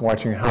House,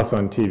 watching House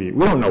on TV.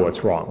 We don't know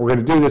what's wrong. We're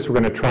going to do this, we're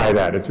going to try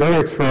that. It's very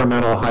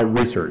experimental, high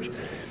research.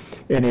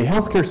 In a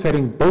healthcare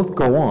setting, both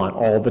go on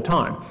all the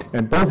time,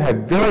 and both have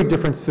very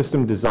different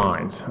system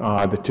designs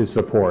to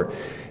support.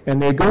 And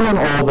they go on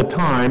all the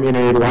time in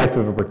a life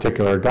of a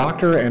particular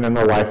doctor and in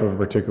the life of a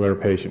particular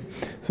patient.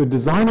 So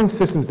designing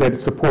systems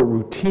that support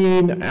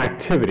routine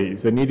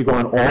activities that need to go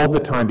on all the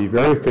time, be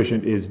very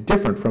efficient, is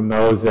different from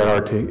those that are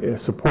to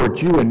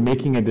support you in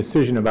making a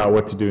decision about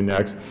what to do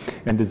next,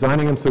 and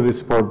designing them so they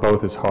support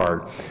both is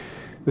hard.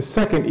 The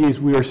second is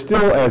we are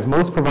still, as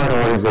most provider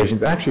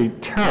organizations, actually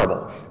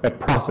terrible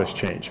at process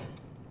change.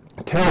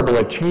 terrible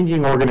at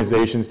changing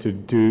organizations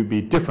to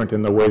be different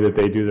in the way that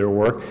they do their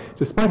work,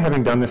 despite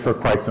having done this for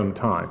quite some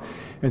time.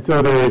 And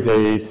so there is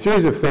a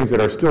series of things that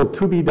are still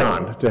to be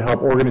done to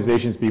help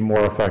organizations be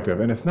more effective.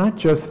 And it's not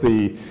just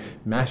the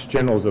Mass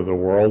Generals of the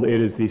world, it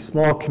is the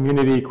small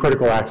community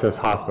critical access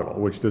hospital,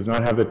 which does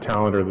not have the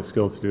talent or the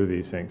skills to do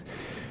these things.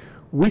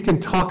 We can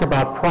talk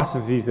about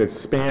processes that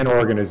span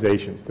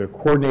organizations, that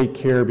coordinate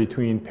care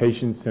between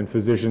patients and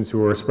physicians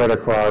who are spread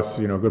across,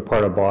 a good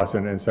part of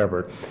Boston and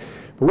separate.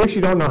 But we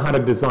actually don't know how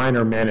to design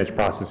or manage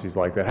processes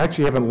like that. I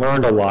actually haven't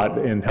learned a lot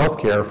in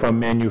healthcare from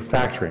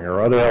manufacturing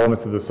or other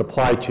elements of the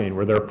supply chain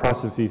where there are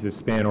processes that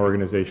span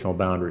organizational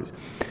boundaries.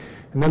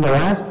 And then the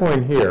last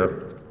point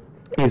here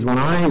is when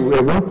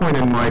at one point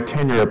in my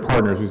tenure at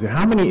Partners, we said,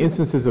 how many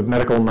instances of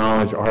medical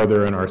knowledge are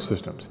there in our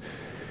systems?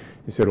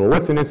 He said, well,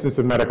 what's an instance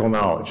of medical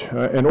knowledge?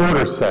 An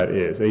order set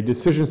is, a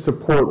decision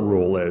support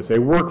rule is, a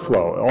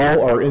workflow,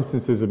 all are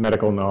instances of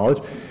medical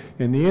knowledge.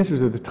 And the answer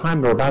is at the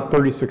time there were about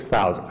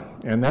 36,000.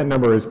 And that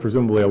number is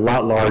presumably a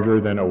lot larger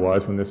than it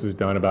was when this was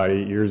done about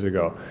 8 years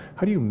ago.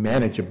 How do you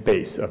manage a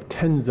base of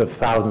tens of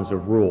thousands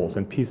of rules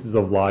and pieces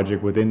of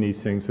logic within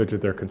these things such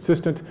that they're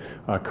consistent,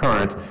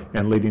 current,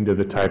 and leading to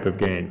the type of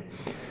gain?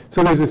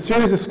 So there's a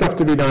series of stuff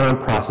to be done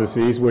on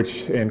processes,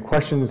 and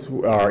questions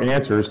or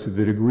answers to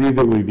the degree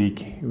that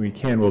we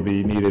can will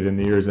be needed in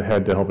the years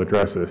ahead to help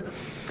address this.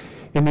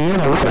 In the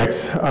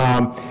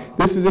analytics,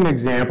 this is an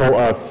example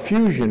of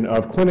fusion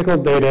of clinical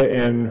data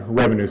and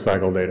revenue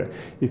cycle data.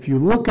 If you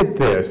look at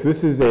this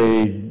is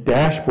a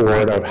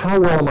dashboard of how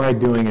well am I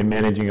doing in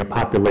managing a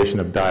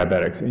population of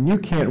diabetics. And you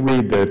can't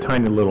read the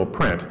tiny little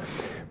print.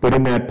 But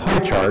in that pie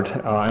chart,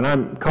 and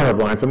I'm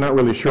colorblind, so I'm not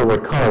really sure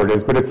what color it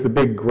is, but it's the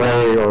big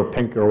gray or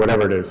pink or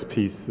whatever it is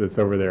piece that's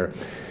over there.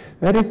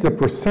 That is the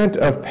percent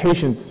of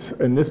patients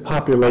in this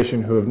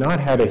population who have not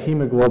had a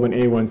hemoglobin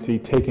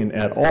A1C taken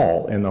at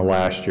all in the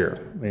last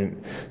year.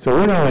 So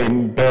we're not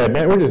only bad,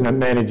 we're just not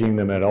managing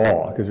them at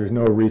all because there's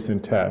no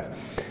recent test.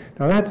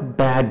 Now that's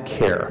bad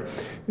care.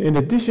 In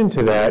addition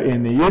to that,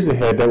 in the years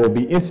ahead, there will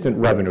be instant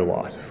revenue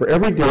loss. For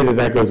every day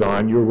that goes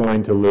on, you're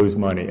going to lose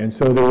money. And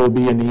so there will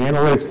be in the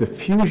analytics the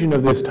fusion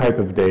of this type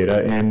of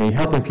data and the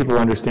helping people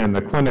understand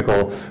the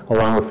clinical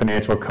along with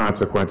financial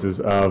consequences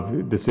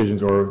of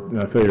decisions or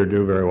failure to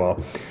do very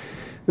well.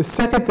 The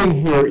second thing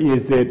here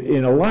is that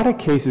in a lot of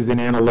cases in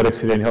analytics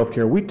today in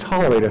healthcare, we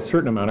tolerate a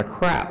certain amount of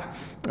crap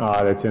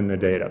that's in the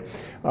data.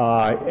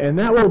 And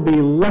that will be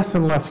less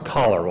and less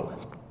tolerable.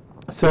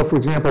 So, for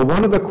example,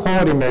 one of the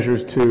quality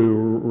measures to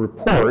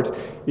report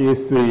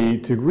is the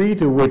degree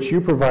to which you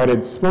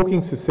provided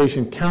smoking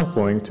cessation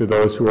counseling to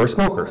those who are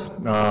smokers.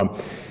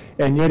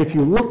 And yet, if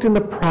you looked in the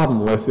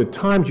problem list, at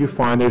times you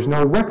find there's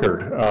no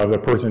record of the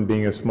person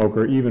being a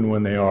smoker, even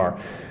when they are.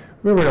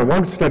 Remember,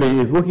 one study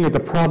is looking at the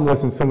problem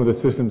list in some of the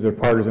systems at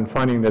Partners and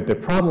finding that the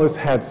problem list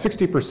had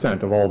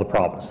 60% of all the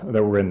problems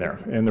that were in there,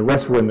 and the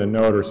rest were in the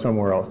note or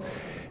somewhere else.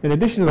 In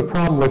addition to the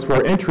problem list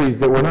were entries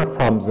that were not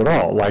problems at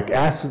all, like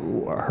ask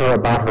her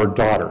about her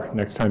daughter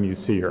next time you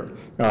see her.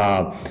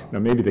 Now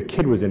maybe the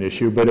kid was an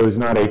issue, but it was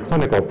not a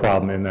clinical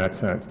problem in that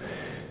sense.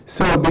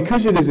 So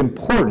because it is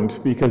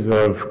important, because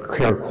of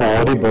care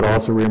quality, but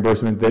also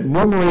reimbursement, that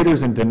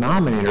numerators and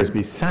denominators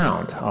be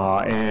sound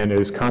and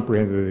as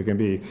comprehensive as it can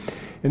be.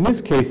 In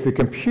this case, the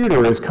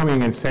computer is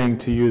coming and saying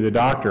to you, the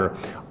doctor,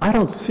 I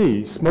don't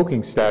see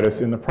smoking status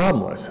in the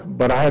problem list,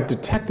 but I have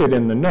detected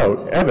in the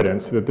note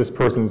evidence that this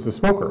person is a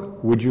smoker.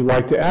 Would you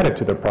like to add it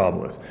to the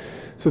problem list?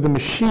 So the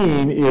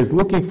machine is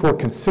looking for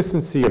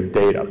consistency of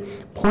data,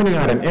 pointing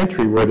out an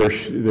entry where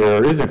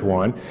there isn't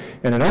one.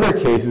 And in other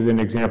cases, an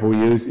example we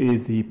use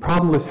is the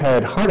problem list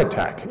had heart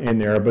attack in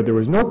there, but there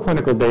was no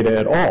clinical data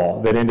at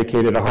all that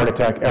indicated a heart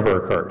attack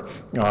ever occurred.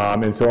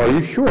 And so are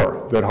you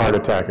sure that heart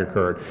attack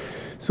occurred?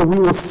 So we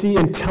will see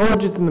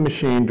intelligence in the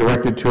machine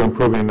directed to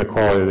improving the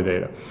quality of the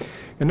data.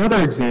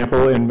 Another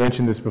example, and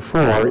mentioned this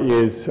before,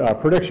 is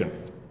prediction.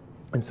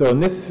 And so in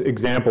this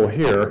example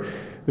here,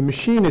 the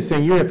machine is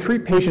saying you have 3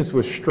 patients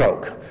with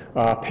stroke.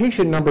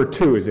 Patient number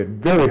 2 is at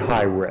very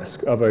high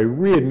risk of a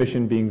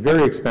readmission being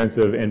very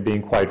expensive and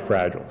being quite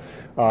fragile.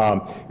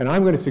 And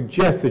I'm going to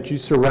suggest that you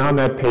surround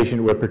that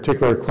patient with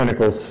particular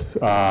clinical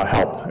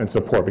help and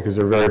support because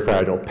they're very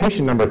fragile.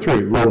 Patient number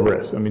 3, low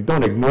risk. I mean,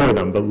 don't ignore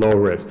them, but low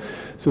risk.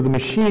 So the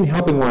machine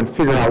helping one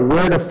figure out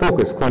where to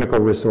focus clinical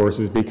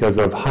resources because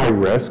of high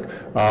risk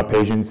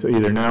patients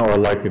either now or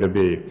likely to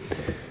be.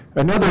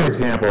 Another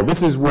example,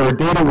 this is where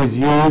data was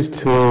used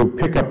to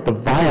pick up the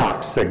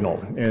Vioxx signal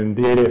and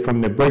data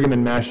from the Brigham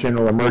and Mass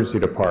General emergency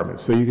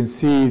departments. So you can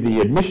see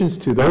the admissions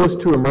to those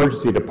 2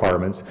 emergency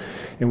departments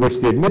in which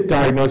the admit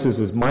diagnosis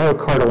was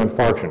myocardial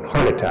infarction,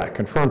 heart attack,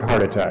 confirmed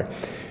heart attack.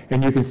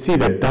 And you can see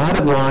the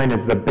dotted line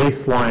is the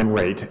baseline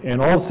rate,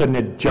 and all of a sudden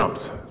it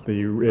jumps.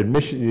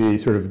 The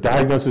sort of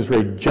diagnosis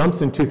rate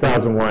jumps in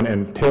 2001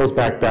 and tails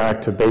back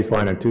to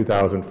baseline in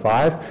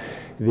 2005.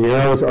 The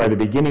arrows are the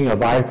beginning of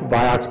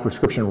Vioxx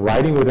prescription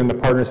writing within the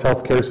Partners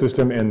healthcare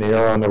system, and the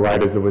arrow on the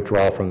right is the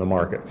withdrawal from the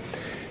market.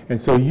 And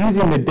so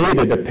using the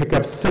data to pick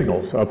up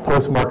signals of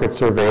post-market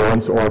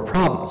surveillance or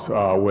problems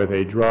with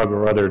a drug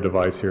or other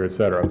device here, et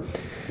cetera.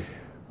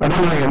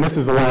 Another thing, and this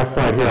is the last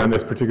slide here on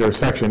this particular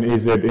section,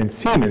 is that in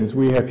Siemens,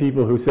 we have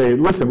people who say,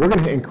 listen, we're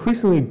going to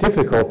increasingly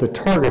difficult to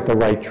target the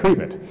right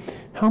treatment.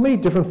 How many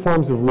different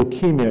forms of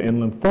leukemia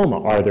and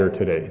lymphoma are there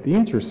today? The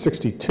answer is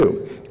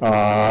 62.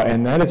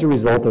 And that is a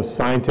result of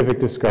scientific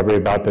discovery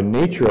about the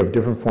nature of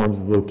different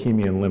forms of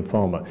leukemia and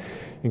lymphoma.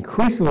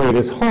 Increasingly, it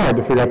is hard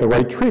to figure out the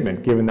right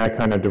treatment given that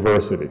kind of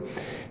diversity.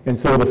 And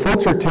so the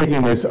folks are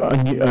taking this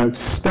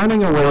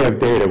stunning array of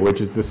data,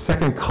 which is the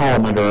second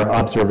column under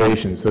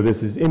observations. So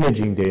this is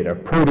imaging data,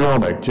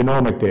 proteomic,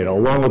 genomic data,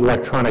 along with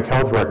electronic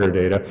health record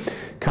data,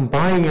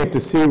 combining it to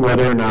see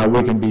whether or not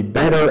we can be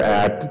better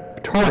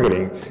at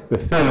targeting the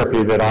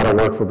therapy that ought to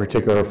work for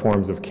particular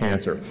forms of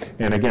cancer.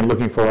 And again,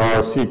 looking for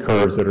ROC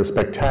curves that are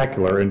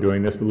spectacular in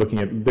doing this, but looking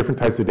at different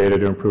types of data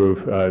to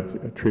improve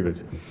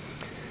treatments.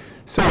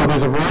 So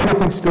there's a variety of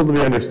things still to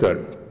be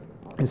understood.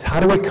 Is how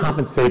do we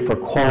compensate for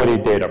quality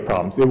data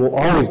problems? It will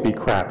always be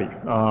crappy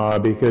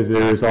because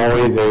there's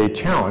always a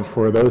challenge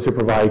for those who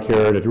provide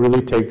care to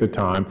really take the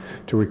time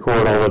to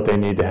record all that they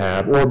need to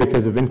have, or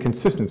because of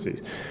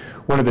inconsistencies.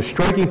 One of the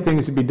striking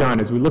things to be done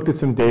is we looked at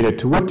some data,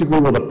 to what degree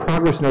will the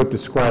progress note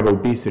describe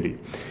obesity?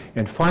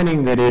 And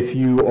finding that if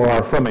you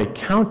are from a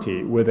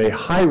county with a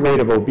high rate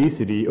of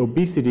obesity,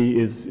 obesity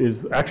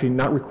is actually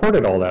not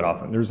recorded all that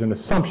often. There's an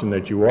assumption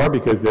that you are,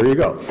 because there you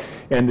go.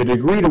 And the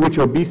degree to which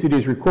obesity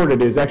is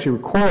recorded is actually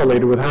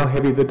correlated with how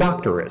heavy the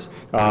doctor is.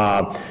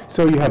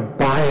 So you have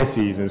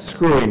biases and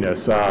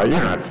screwiness.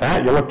 You're not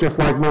fat, you look just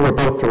like me, we're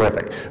both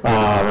terrific,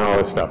 and all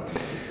this stuff.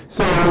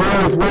 So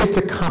there's ways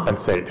to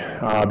compensate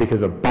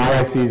because of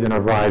biases and a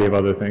variety of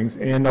other things,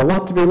 and a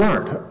lot to be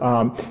learned.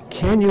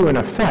 Can you, in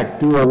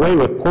effect, do away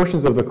with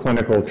portions of the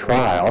clinical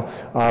trial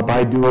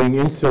by doing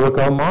in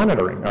silico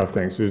monitoring of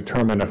things to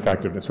determine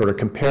effectiveness, sort of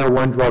compare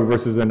one drug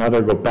versus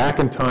another, go back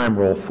in time,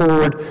 roll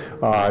forward,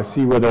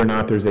 see whether or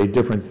not there's a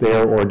difference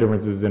there or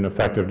differences in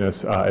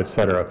effectiveness, et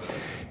cetera.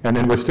 And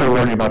then we're still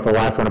learning about the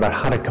last one, about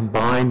how to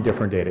combine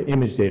different data,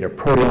 image data,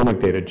 proteomic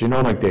data,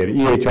 genomic data,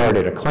 EHR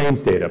data,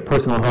 claims data,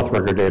 personal health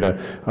record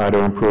data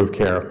to improve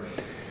care.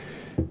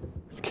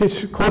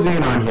 Closing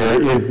in on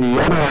here is the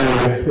other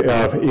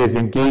area is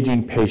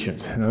engaging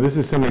patients. Now, this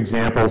is some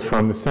examples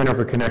from the Center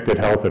for Connected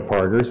Health at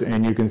Partners,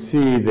 and you can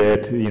see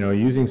that,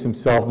 using some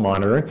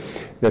self-monitoring,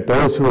 that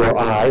those who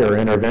are or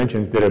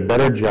interventions did a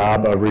better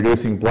job of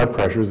reducing blood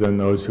pressures than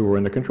those who were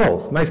in the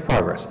controls. Nice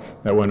progress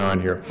that went on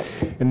here.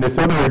 And this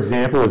other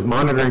example is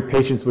monitoring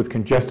patients with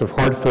congestive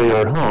heart failure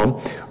at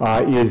home,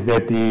 is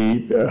that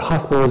the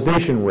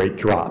hospitalization rate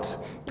drops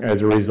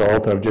as a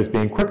result of just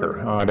being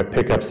quicker to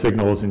pick up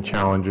signals and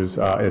challenges,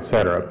 et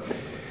cetera.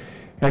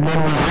 And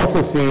then we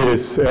also see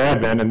this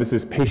advent, and this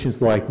is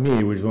Patients Like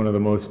Me, which is one of the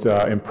most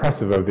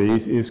impressive of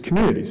these, is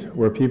communities,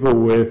 where people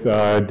with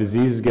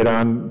diseases get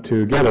on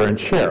together and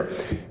share.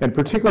 And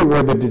particularly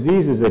where the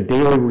disease is a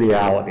daily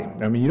reality.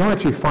 I mean, you don't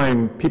actually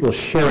find people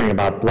sharing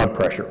about blood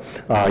pressure.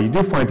 You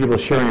do find people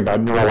sharing about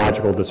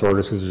neurological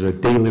disorders because there's a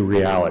daily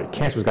reality.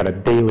 Cancer's got a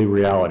daily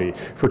reality.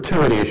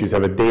 Fertility issues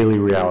have a daily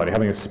reality.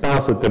 Having a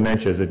spouse with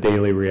dementia is a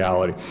daily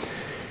reality.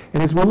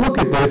 And as we look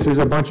at this, there's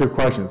a bunch of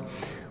questions.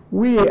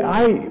 We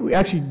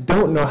actually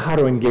don't know how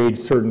to engage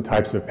certain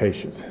types of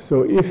patients.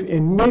 So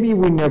and maybe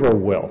we never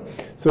will.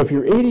 So if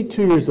you're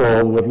 82 years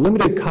old with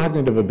limited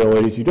cognitive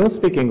abilities, you don't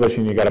speak English,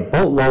 and you got a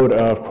boatload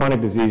of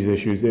chronic disease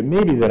issues, it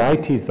may be that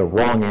IT is the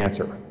wrong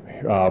answer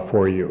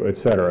for you, et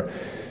cetera.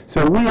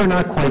 So we are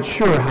not quite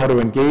sure how to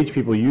engage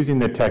people using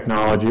the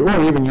technology,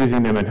 or even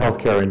using them in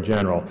healthcare in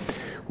general.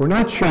 We're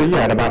not sure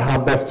yet about how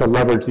best to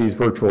leverage these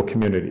virtual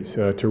communities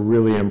to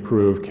really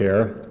improve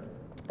care.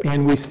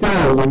 And we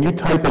still, when you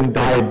type in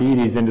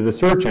diabetes into the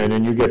search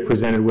engine, you get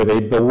presented with a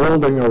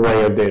bewildering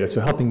array of data. So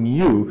helping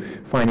you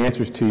find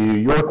answers to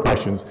your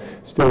questions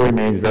still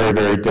remains very,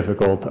 very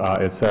difficult,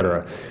 et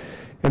cetera.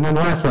 And then the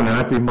last one, and I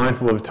have to be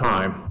mindful of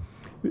time,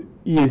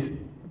 is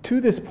to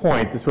this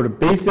point, the sort of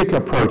basic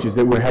approach is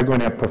that we're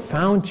going to have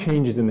profound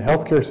changes in the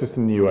healthcare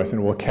system in the U.S.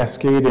 and will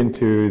cascade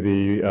into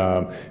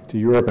to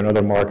Europe and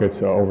other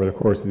markets over the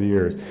course of the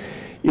years.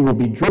 It will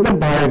be driven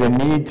by the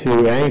need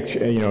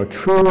to,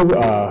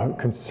 true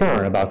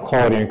concern about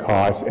quality and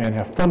cost, and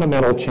have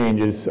fundamental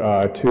changes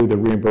to the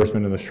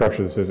reimbursement and the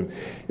structure of the system.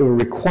 It will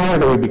require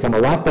that we become a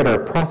lot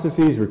better at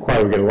processes, require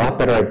that we get a lot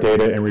better at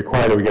data, and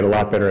require that we get a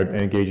lot better at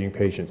engaging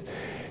patients.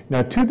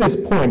 Now, to this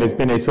point, has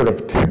been a sort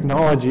of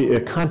technology, a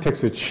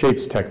context that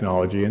shapes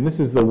technology, and this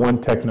is the one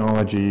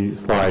technology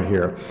slide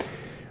here.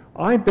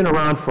 I've been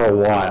around for a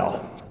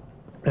while,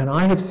 and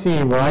I have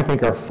seen what I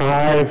think are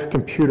 5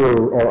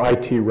 computer or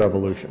IT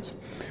revolutions.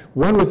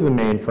 One was the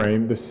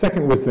mainframe, the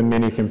second was the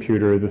mini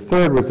computer, the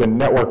third was the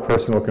network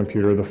personal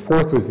computer, the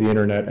fourth was the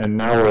internet, and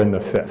now we're in the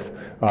 5th.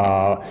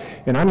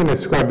 And I'm going to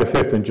describe the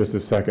 5th in just a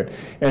second.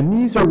 And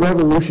these are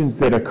revolutions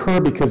that occur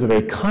because of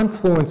a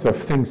confluence of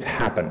things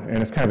happen, and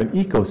it's kind of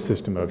an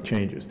ecosystem of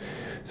changes.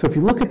 So if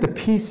you look at the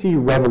PC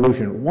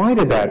revolution, why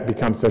did that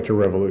become such a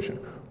revolution?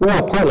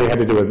 Well, partly had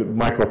to do with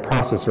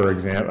microprocessor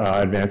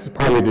advances,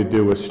 partly to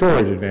do with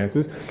storage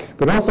advances,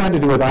 but it also had to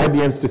do with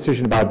IBM's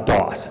decision about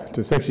DOS, to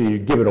essentially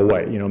give it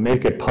away,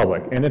 make it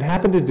public. And it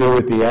happened to do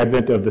with the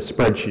advent of the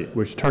spreadsheet,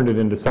 which turned it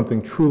into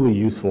something truly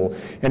useful.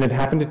 And it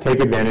happened to take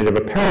advantage of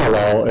a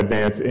parallel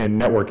advance in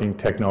networking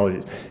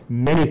technologies.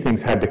 Many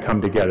things had to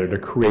come together to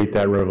create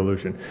that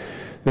revolution.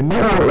 The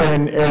narrow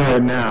era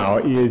now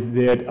is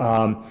that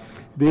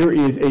there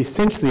is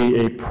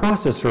essentially a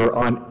processor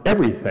on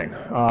everything.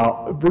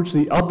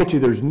 Virtually, I'll bet you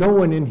there's no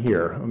one in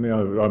here,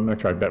 I'm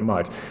not sure I bet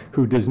much,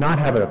 who does not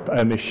have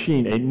a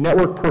machine, a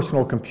network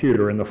personal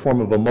computer in the form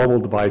of a mobile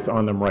device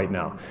on them right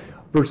now.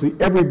 Virtually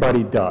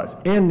everybody does,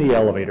 and the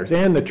elevators,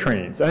 and the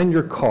trains, and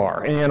your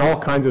car, and all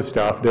kinds of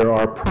stuff. There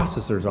are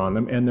processors on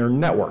them, and they're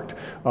networked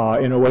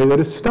in a way that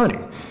is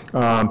stunning.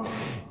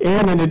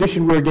 And in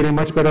addition, we're getting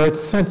much better at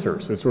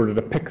sensors, sort of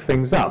to pick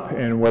things up,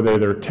 and whether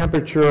they're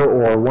temperature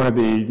or one of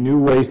the new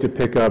ways to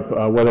pick up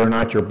whether or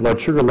not your blood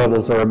sugar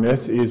levels are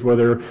amiss is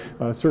whether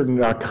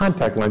certain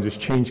contact lenses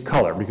change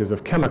color because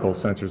of chemical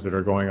sensors that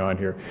are going on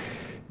here.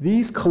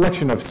 These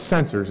collection of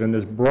sensors and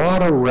this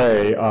broad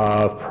array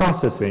of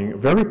processing,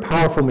 very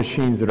powerful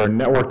machines that are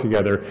networked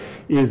together,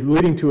 is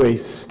leading to a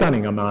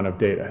stunning amount of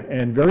data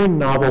and very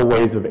novel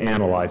ways of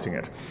analyzing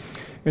it.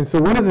 And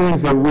so one of the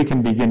things that we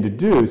can begin to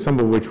do, some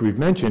of which we've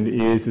mentioned,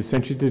 is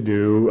essentially to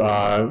do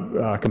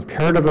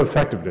comparative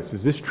effectiveness.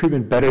 Is this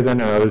treatment better than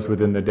others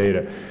within the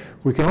data?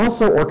 We can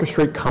also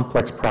orchestrate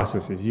complex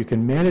processes. You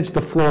can manage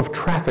the flow of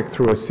traffic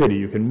through a city.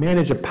 You can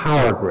manage a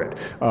power grid.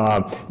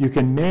 You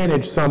can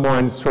manage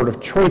someone's sort of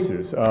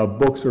choices,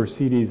 books or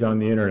CDs on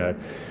the internet.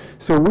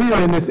 So we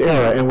are in this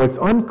era, and what's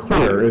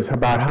unclear is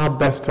about how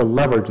best to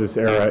leverage this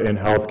era in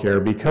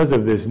healthcare because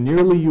of this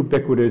nearly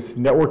ubiquitous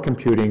network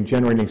computing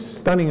generating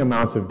stunning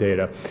amounts of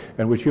data,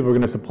 in which people are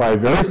going to supply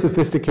very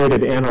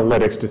sophisticated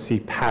analytics to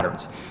see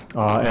patterns,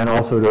 and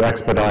also to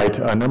expedite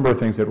a number of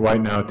things that right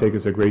now take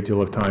us a great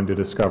deal of time to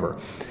discover.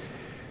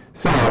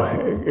 So,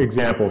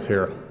 examples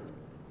here.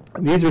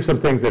 These are some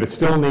things that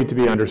still need to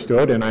be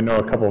understood, and I know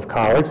a couple of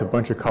colleagues, a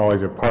bunch of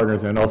colleagues at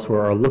Partners and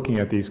elsewhere are looking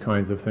at these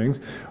kinds of things.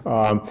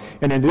 And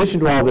in addition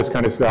to all this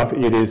kind of stuff,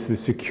 it is the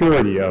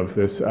security of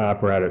this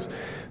apparatus.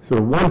 So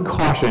one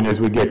caution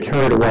as we get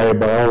carried away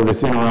by all of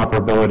this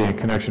interoperability and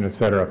connection, et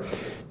cetera,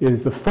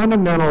 is the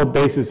fundamental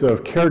basis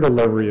of care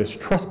delivery is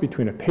trust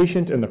between a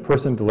patient and the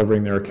person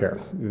delivering their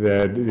care.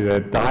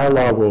 The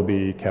dialogue will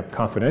be kept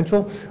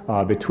confidential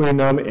between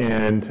them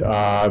and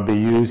be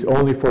used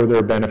only for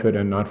their benefit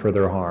and not for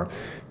their harm.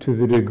 To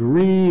the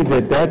degree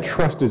that that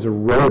trust is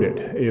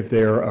eroded, if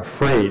they're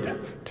afraid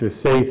to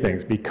say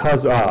things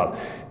because of,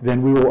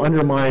 then we will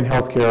undermine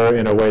healthcare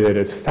in a way that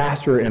is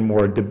faster and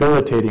more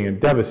debilitating and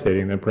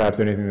devastating than perhaps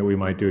anything that we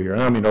might do here. I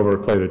don't mean to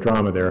overplay the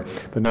drama there,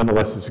 but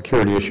nonetheless the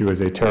security issue is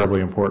a terribly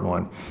important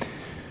one.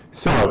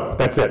 So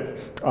that's it.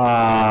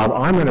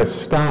 I'm going to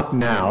stop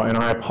now, and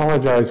I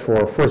apologize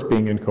for first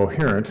being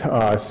incoherent,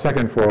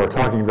 second for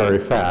talking very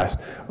fast.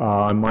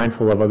 I'm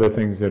mindful of other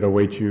things that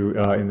await you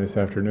in this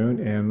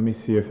afternoon, and let me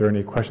see if there are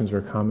any questions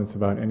or comments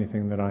about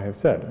anything that I have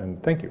said,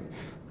 and thank you.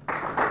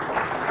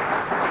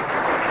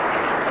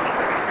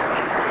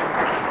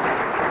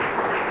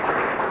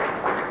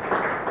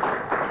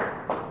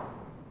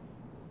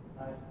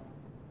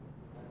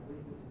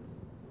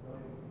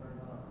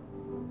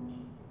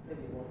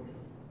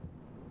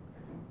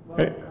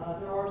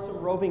 There are some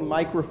roving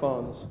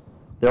microphones.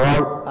 There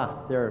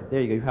are,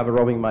 there you go. You have a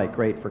roving mic.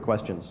 Great for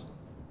questions.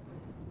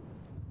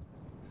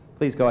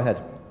 Please go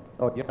ahead.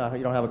 Oh, you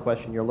don't have a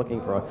question. You're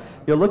looking for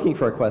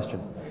a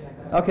question.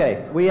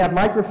 Okay, we have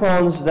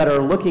microphones that are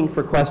looking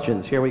for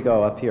questions. Here we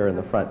go, up here in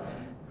the front.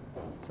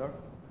 Sir?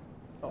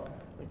 Oh,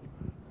 thank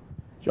you.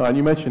 John,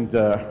 you mentioned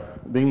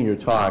at the beginning of your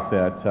talk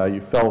that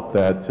you felt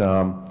that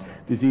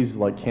diseases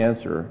like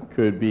cancer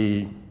could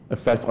be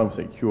effectively, I won't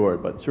say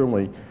cured, but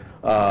certainly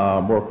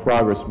more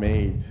progress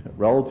made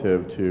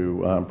relative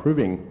to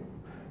improving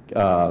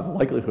the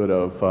likelihood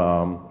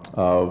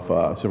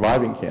of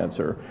surviving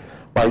cancer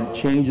by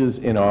changes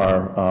in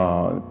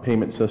our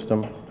payment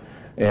system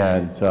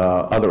and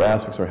other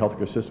aspects of our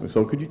healthcare system.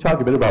 So could you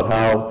talk a bit about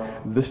how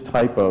this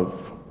type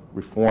of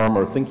reform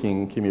or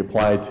thinking can be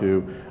applied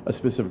to a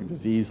specific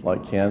disease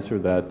like cancer?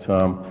 That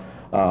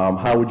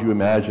how would you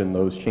imagine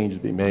those changes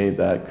be made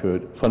that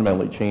could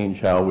fundamentally change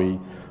how we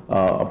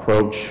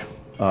approach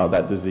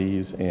that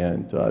disease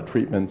and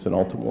treatments and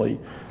ultimately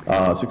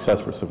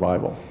success for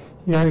survival?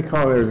 Yeah, I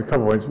call there's a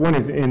couple ways. One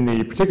is in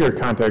the particular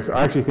context,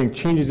 I actually think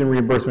changes in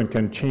reimbursement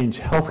can change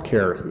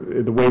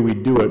healthcare, the way we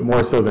do it,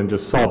 more so than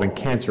just solving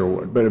cancer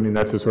would. But I mean,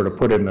 that's to sort of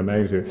put it in the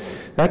magnitude.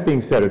 That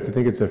being said, I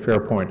think it's a fair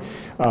point.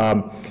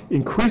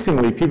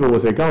 Increasingly, people will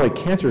say, golly,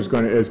 cancer is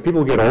going to, as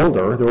people get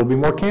older, there will be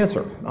more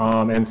cancer.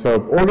 And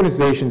so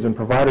organizations and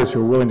providers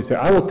who are willing to say,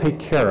 I will take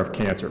care of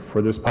cancer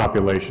for this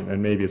population,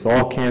 and maybe it's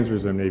all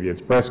cancers, and maybe it's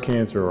breast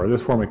cancer, or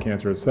this form of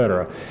cancer, et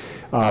cetera.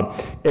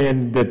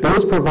 And that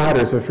those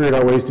providers have figured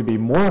out ways to be be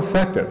more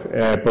effective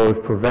at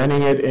both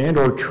preventing it and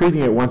or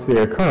treating it once they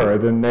occur,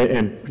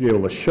 and be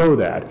able to show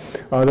that,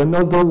 then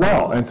they'll do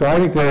well. And so I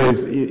think there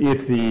is,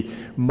 if the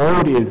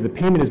mode is the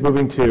payment is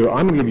moving to,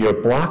 I'm going to give you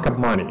a block of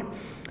money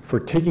for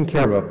taking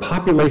care of a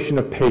population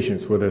of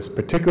patients with this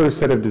particular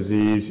set of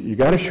disease, you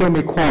got to show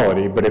me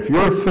quality, but if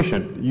you're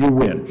efficient, you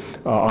win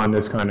on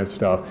this kind of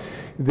stuff.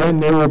 Then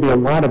there will be a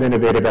lot of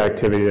innovative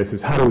activity. This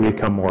is how do we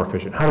become more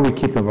efficient? How do we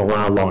keep them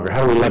around longer?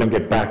 How do we let them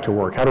get back to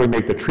work? How do we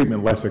make the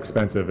treatment less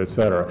expensive, et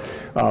cetera?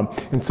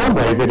 In some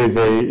ways, it is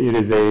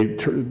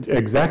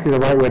exactly the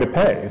right way to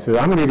pay. So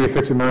I'm going to give you a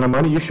fixed amount of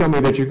money. You show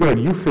me that you're good.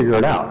 You figure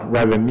it out.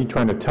 Rather than me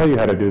trying to tell you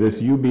how to do this,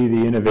 you be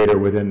the innovator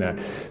within that.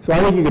 So I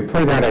think you could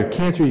play that at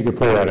cancer. You could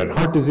play that at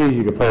heart disease.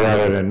 You could play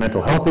that at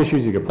mental health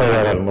issues. You could play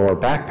that at lower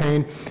back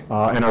pain,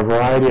 and a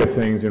variety of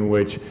things in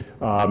which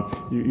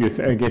you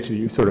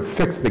sort of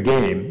fix the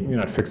game. You're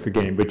not fix the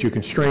game, but you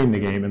constrain the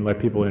game and let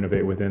people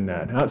innovate within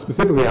that.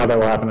 Specifically how that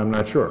will happen, I'm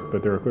not sure,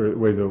 but there are clear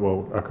ways that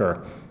will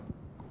occur.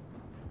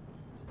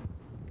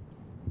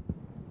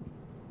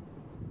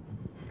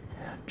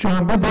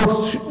 John, we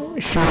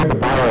both share the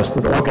bias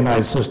that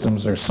organized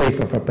systems are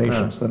safer for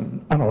patients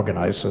than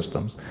unorganized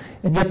systems.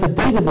 And yet the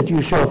data that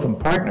you show from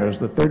partners,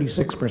 that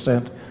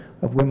 36%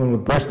 of women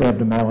with breast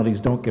abnormalities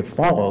don't get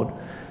followed,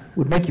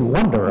 would make you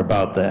wonder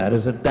about that.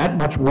 Is it that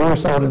much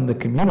worse out in the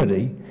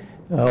community?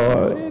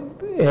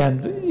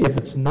 And if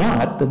it's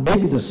not, then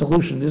maybe the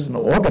solution isn't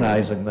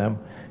organizing them,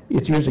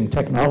 it's using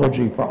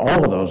technology for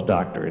all of those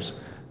doctors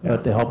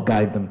to help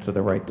guide them to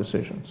the right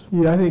decisions.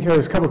 Yeah, I think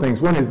there's a couple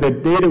things. One is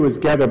that data was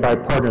gathered by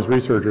partners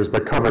researchers,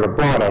 but covered a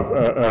broad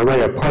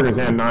array of partners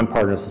and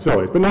non-partners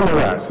facilities. But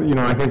nonetheless,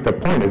 I think the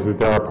point is that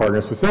there are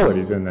partners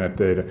facilities in that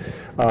data.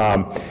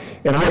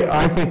 And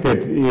I think that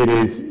it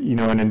is,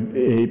 an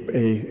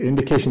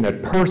indication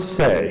that per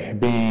se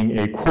being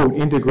a, quote,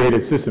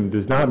 integrated system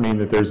does not mean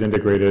that there's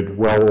integrated,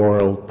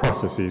 well-oiled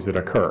processes that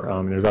occur.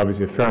 There's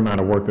obviously a fair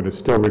amount of work that is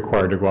still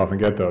required to go off and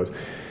get those.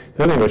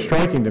 The other thing that was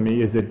striking to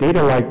me is that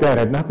data like that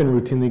had not been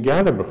routinely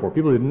gathered before.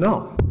 People didn't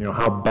know,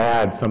 how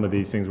bad some of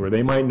these things were.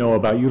 They might know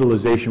about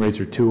utilization rates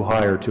are too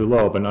high or too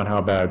low, but not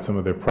how bad some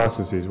of their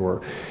processes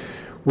were.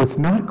 What's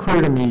not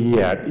clear to me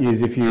yet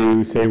is if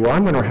you say, well,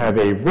 I'm going to have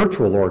a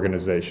virtual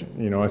organization,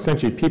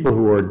 essentially people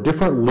who are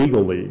different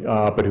legally,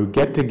 but who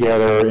get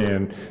together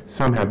and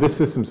some have this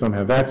system, some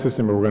have that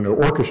system, and we're going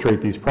to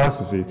orchestrate these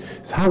processes.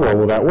 So how well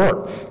will that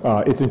work?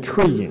 It's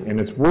intriguing, and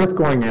it's worth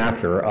going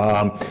after.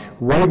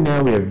 Right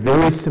now, we have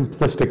very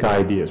simplistic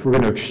ideas. We're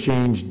going to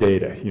exchange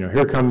data.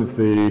 Here comes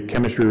the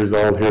chemistry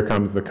result, here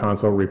comes the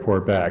consult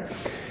report back.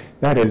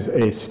 That is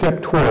a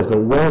step towards, but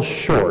well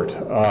short,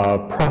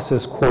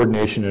 process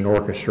coordination and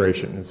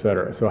orchestration, et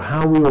cetera. So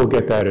how we will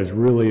get that is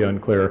really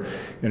unclear,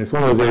 and it's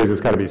one of those areas that's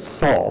got to be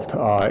solved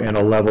in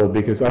a level,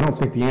 because I don't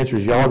think the answer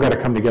is y'all got to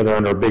come together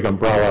under a big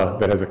umbrella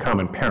that has a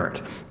common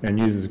parent and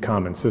uses a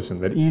common system.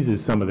 That eases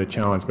some of the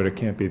challenge, but it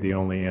can't be the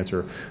only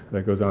answer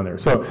that goes on there.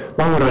 So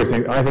long way of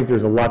saying, I think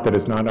there's a lot that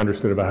is not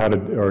understood about how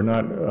to, or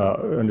not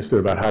understood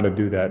about how to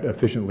do that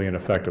efficiently and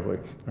effectively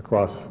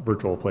across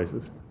virtual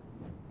places.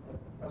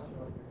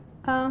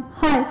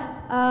 Hi,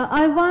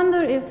 I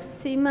wonder if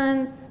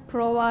Siemens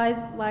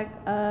provides like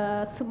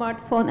a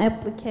smartphone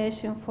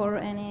application for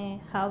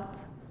any health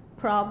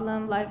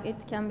problem, like it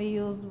can be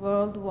used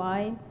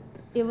worldwide,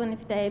 even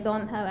if they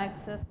don't have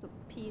access to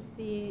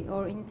PC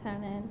or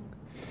internet.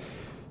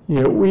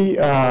 We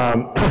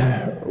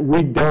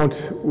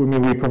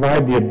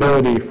provide the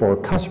ability for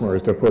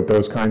customers to put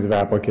those kinds of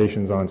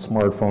applications on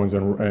smartphones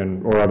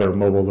or other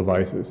mobile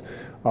devices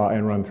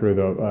and run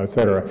through et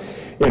cetera.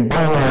 And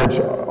by and large,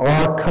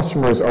 our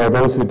customers are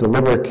those who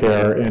deliver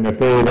care, and if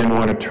they then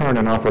want to turn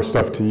and offer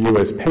stuff to you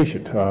as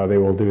patient, they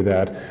will do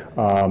that.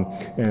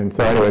 And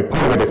so anyway,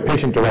 part of it is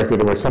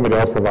patient-directed, where somebody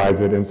else provides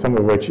it, and some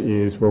of which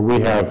is where we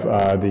have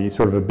the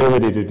sort of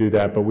ability to do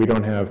that, but we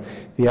don't have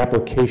the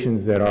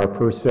applications that are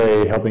per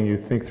se helping you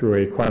think through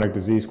a chronic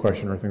disease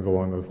question or things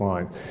along those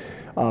lines.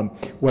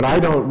 What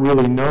I don't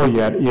really know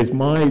yet is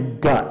my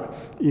gut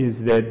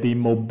is that the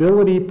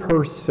mobility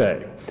per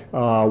se,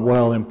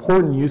 while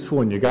important,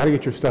 useful, and you got to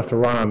get your stuff to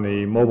run on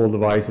the mobile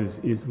devices,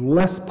 is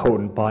less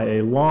potent by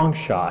a long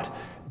shot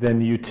than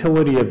the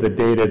utility of the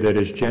data that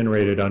is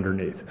generated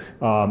underneath.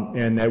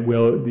 And that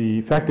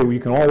the fact that we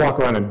can all walk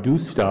around and do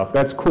stuff,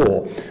 that's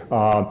cool,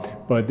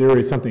 but there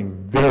is something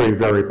very,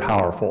 very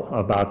powerful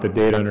about the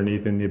data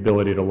underneath and the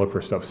ability to look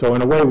for stuff. So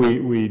in a way,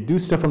 we do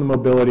stuff on the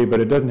mobility, but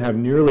it doesn't have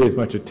nearly as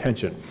much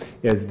attention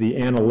as the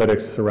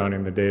analytics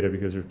surrounding the data,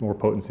 because there's more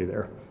potency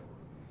there.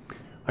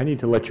 I need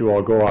to let you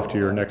all go off to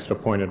your next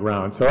appointed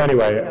round. So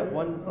anyway,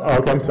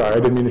 okay, I'm sorry, I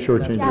didn't mean to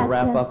shortchange you.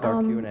 Wrap up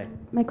our Q&A.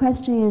 My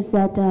question is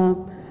that,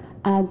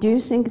 do you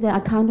think the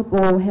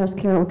accountable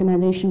healthcare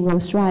organization will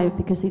thrive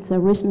because it's a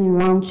recently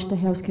launched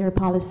healthcare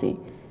policy,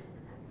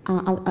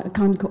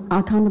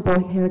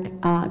 accountable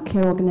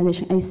care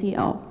organization,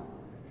 ACO?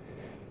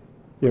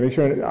 Yeah, make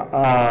sure.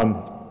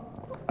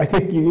 I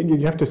think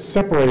you have to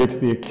separate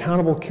the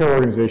accountable care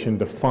organization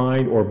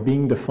defined or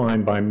being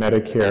defined by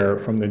Medicare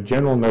from the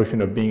general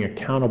notion of being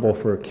accountable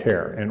for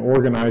care and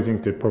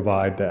organizing to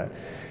provide that.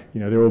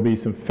 There will be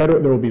there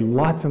will be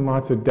lots and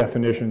lots of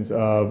definitions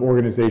of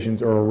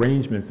organizations or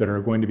arrangements that are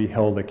going to be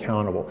held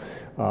accountable.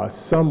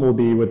 Some will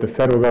be what the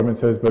federal government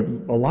says, but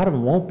a lot of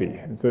them won't be.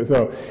 And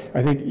so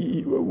I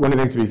think one of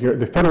the things to be here,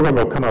 the federal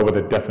government will come out with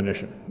a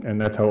definition,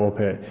 and that's how we'll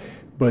pay.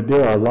 But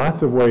there are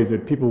lots of ways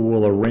that people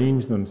will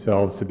arrange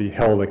themselves to be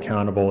held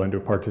accountable and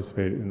to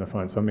participate in the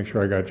fund. So I'll make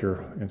sure I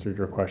answered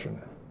your question.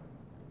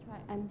 That's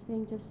right. I'm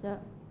saying just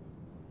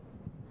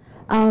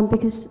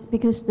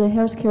because the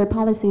healthcare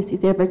policies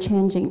is ever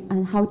changing,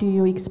 and how do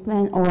you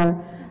explain or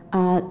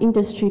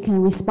industry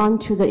can respond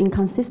to the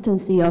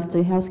inconsistency of the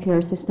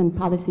healthcare system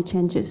policy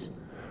changes?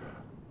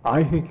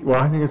 I think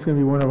it's going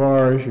to be one of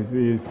our issues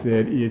is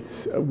that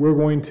we're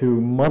going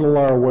to muddle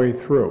our way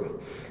through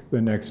the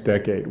next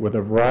decade with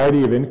a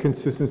variety of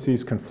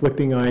inconsistencies,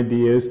 conflicting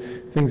ideas,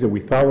 things that we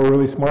thought were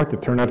really smart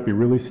that turned out to be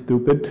really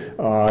stupid,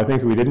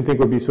 things we didn't think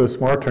would be so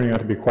smart turning out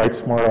to be quite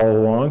smart all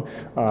along.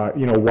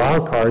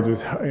 Wild cards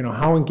is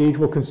how engaged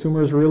will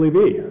consumers really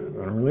be?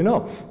 I don't really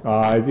know.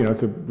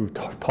 So we've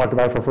talked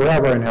about it for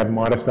forever and had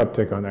modest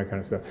uptick on that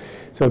kind of stuff.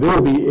 So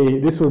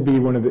this will be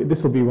one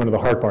of the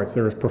hard parts.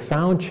 There is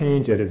profound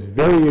change that is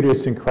very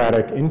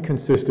idiosyncratic,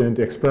 inconsistent,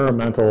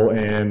 experimental,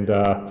 and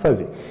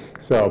fuzzy.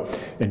 So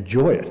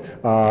enjoy it,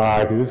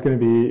 because it's going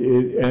to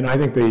be, and I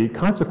think the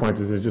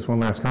consequences, is just one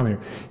last comment,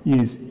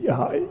 is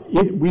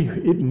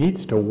it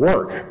needs to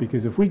work,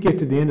 because if we get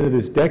to the end of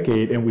this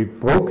decade and we've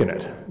broken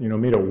it,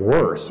 made it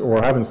worse, or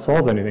haven't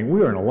solved anything,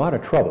 we are in a lot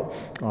of trouble,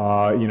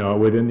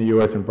 within the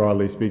U.S. and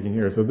broadly speaking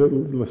here. So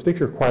the stakes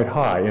are quite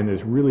high in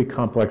this really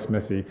complex,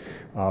 messy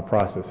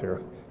process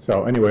here.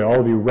 So anyway, all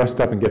of you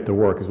rest up and get to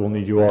work, because we'll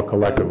need you all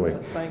collectively.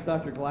 Let's thank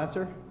Dr.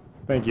 Glaser.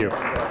 Thank you.